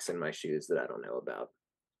the rocks in my shoes that I don't know about.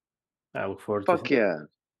 I look forward Fuck to it.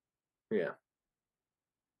 yeah. Yeah.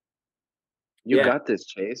 You Yeah. got this,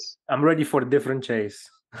 Chase. I'm ready for a different Chase.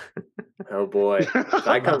 Oh boy. If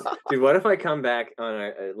I come, dude, what if I come back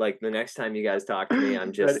on like the next time you guys talk to me,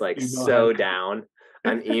 I'm just like so down.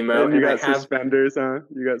 I'm emo and you got I have suspenders, huh?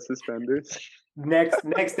 You got suspenders.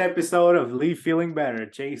 Next episode of Leave Feeling Better,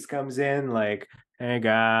 Chase comes in like, hey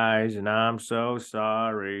guys, and I'm so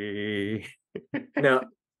sorry. No,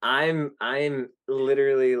 I'm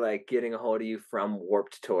literally like getting a hold of you from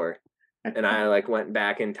Warped Tour. And I like went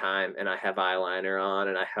back in time and I have eyeliner on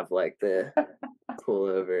and I have like the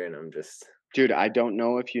pullover and I'm just Dude, I don't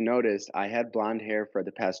know if you noticed, I had blonde hair for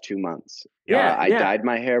the past 2 months. Yeah, I dyed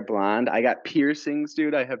my hair blonde. I got piercings,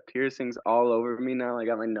 dude. I have piercings all over me now. I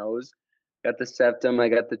got my nose, got the septum, I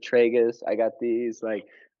got the tragus, I got these. Like,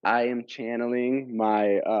 I am channeling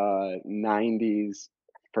my 90s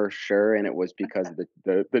for sure, and it was because of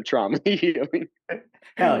the trauma healing.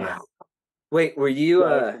 Hell yeah. Wait, were you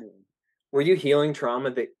healing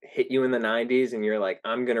trauma that hit you in the 90s and you're like,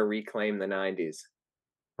 I'm gonna reclaim the 90s?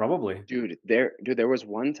 Probably. Dude, there was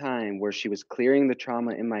one time where she was clearing the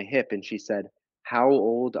trauma in my hip and she said, "How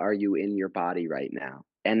old are you in your body right now?"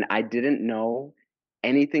 And I didn't know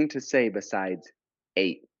anything to say besides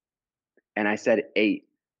 8. And I said 8.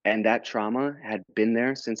 And that trauma had been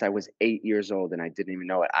there since I was 8 years old and I didn't even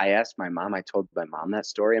know it. I asked my mom, I told my mom that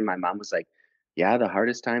story, and my mom was like, "Yeah, the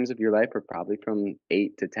hardest times of your life are probably from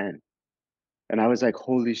 8 to 10." And I was like,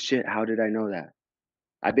 "Holy shit, how did I know that?"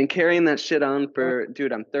 I've been carrying that shit on for,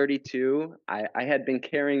 dude, I'm 32. I had been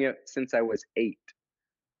carrying it since I was 8.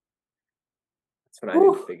 That's what I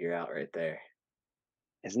need to figure out right there.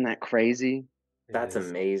 Isn't that crazy? That's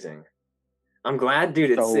amazing. I'm glad,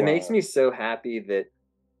 dude. It makes me so happy that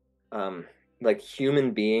like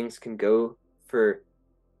human beings can go for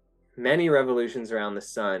many revolutions around the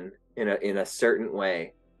sun in a certain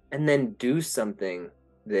way and then do something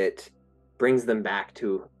that brings them back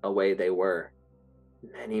to a way they were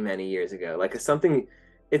many years ago. Like something,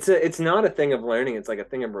 it's not a thing of learning, it's like a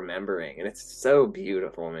thing of remembering, and it's so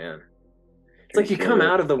beautiful, man. It's like you come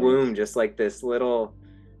out of the womb just like this little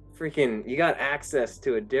freaking, you got access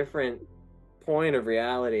to a different point of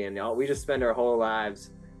reality, and we just spend our whole lives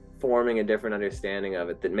forming a different understanding of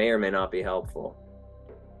it that may or may not be helpful.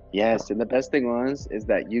 Yes, and the best thing is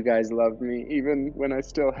that you guys loved me even when I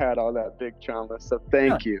still had all that big trauma. So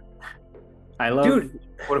thank you. I love you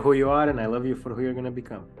for who you are, and I love you for who you're gonna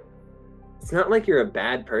become. It's not like you're a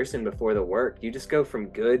bad person before the work. You just go from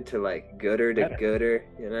good to like gooder to gooder,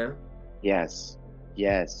 you know? Yes.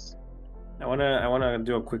 I wanna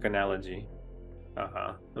do a quick analogy.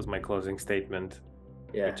 That's my closing statement.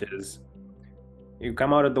 Yeah. Which is, you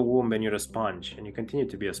come out of the womb and you're a sponge, and you continue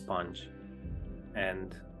to be a sponge.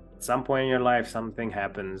 And at some point in your life, something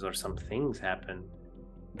happens or some things happen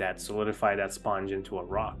that solidify that sponge into a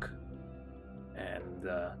rock. And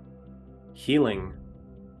healing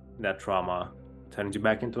that trauma turns you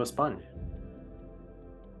back into a sponge.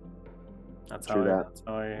 That's how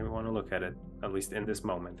I want to look at it, at least in this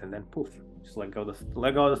moment. And then poof, just let go of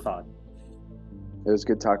the thought. It was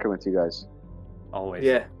good talking with you guys. Always.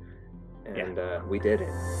 Yeah. And we did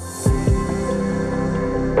it.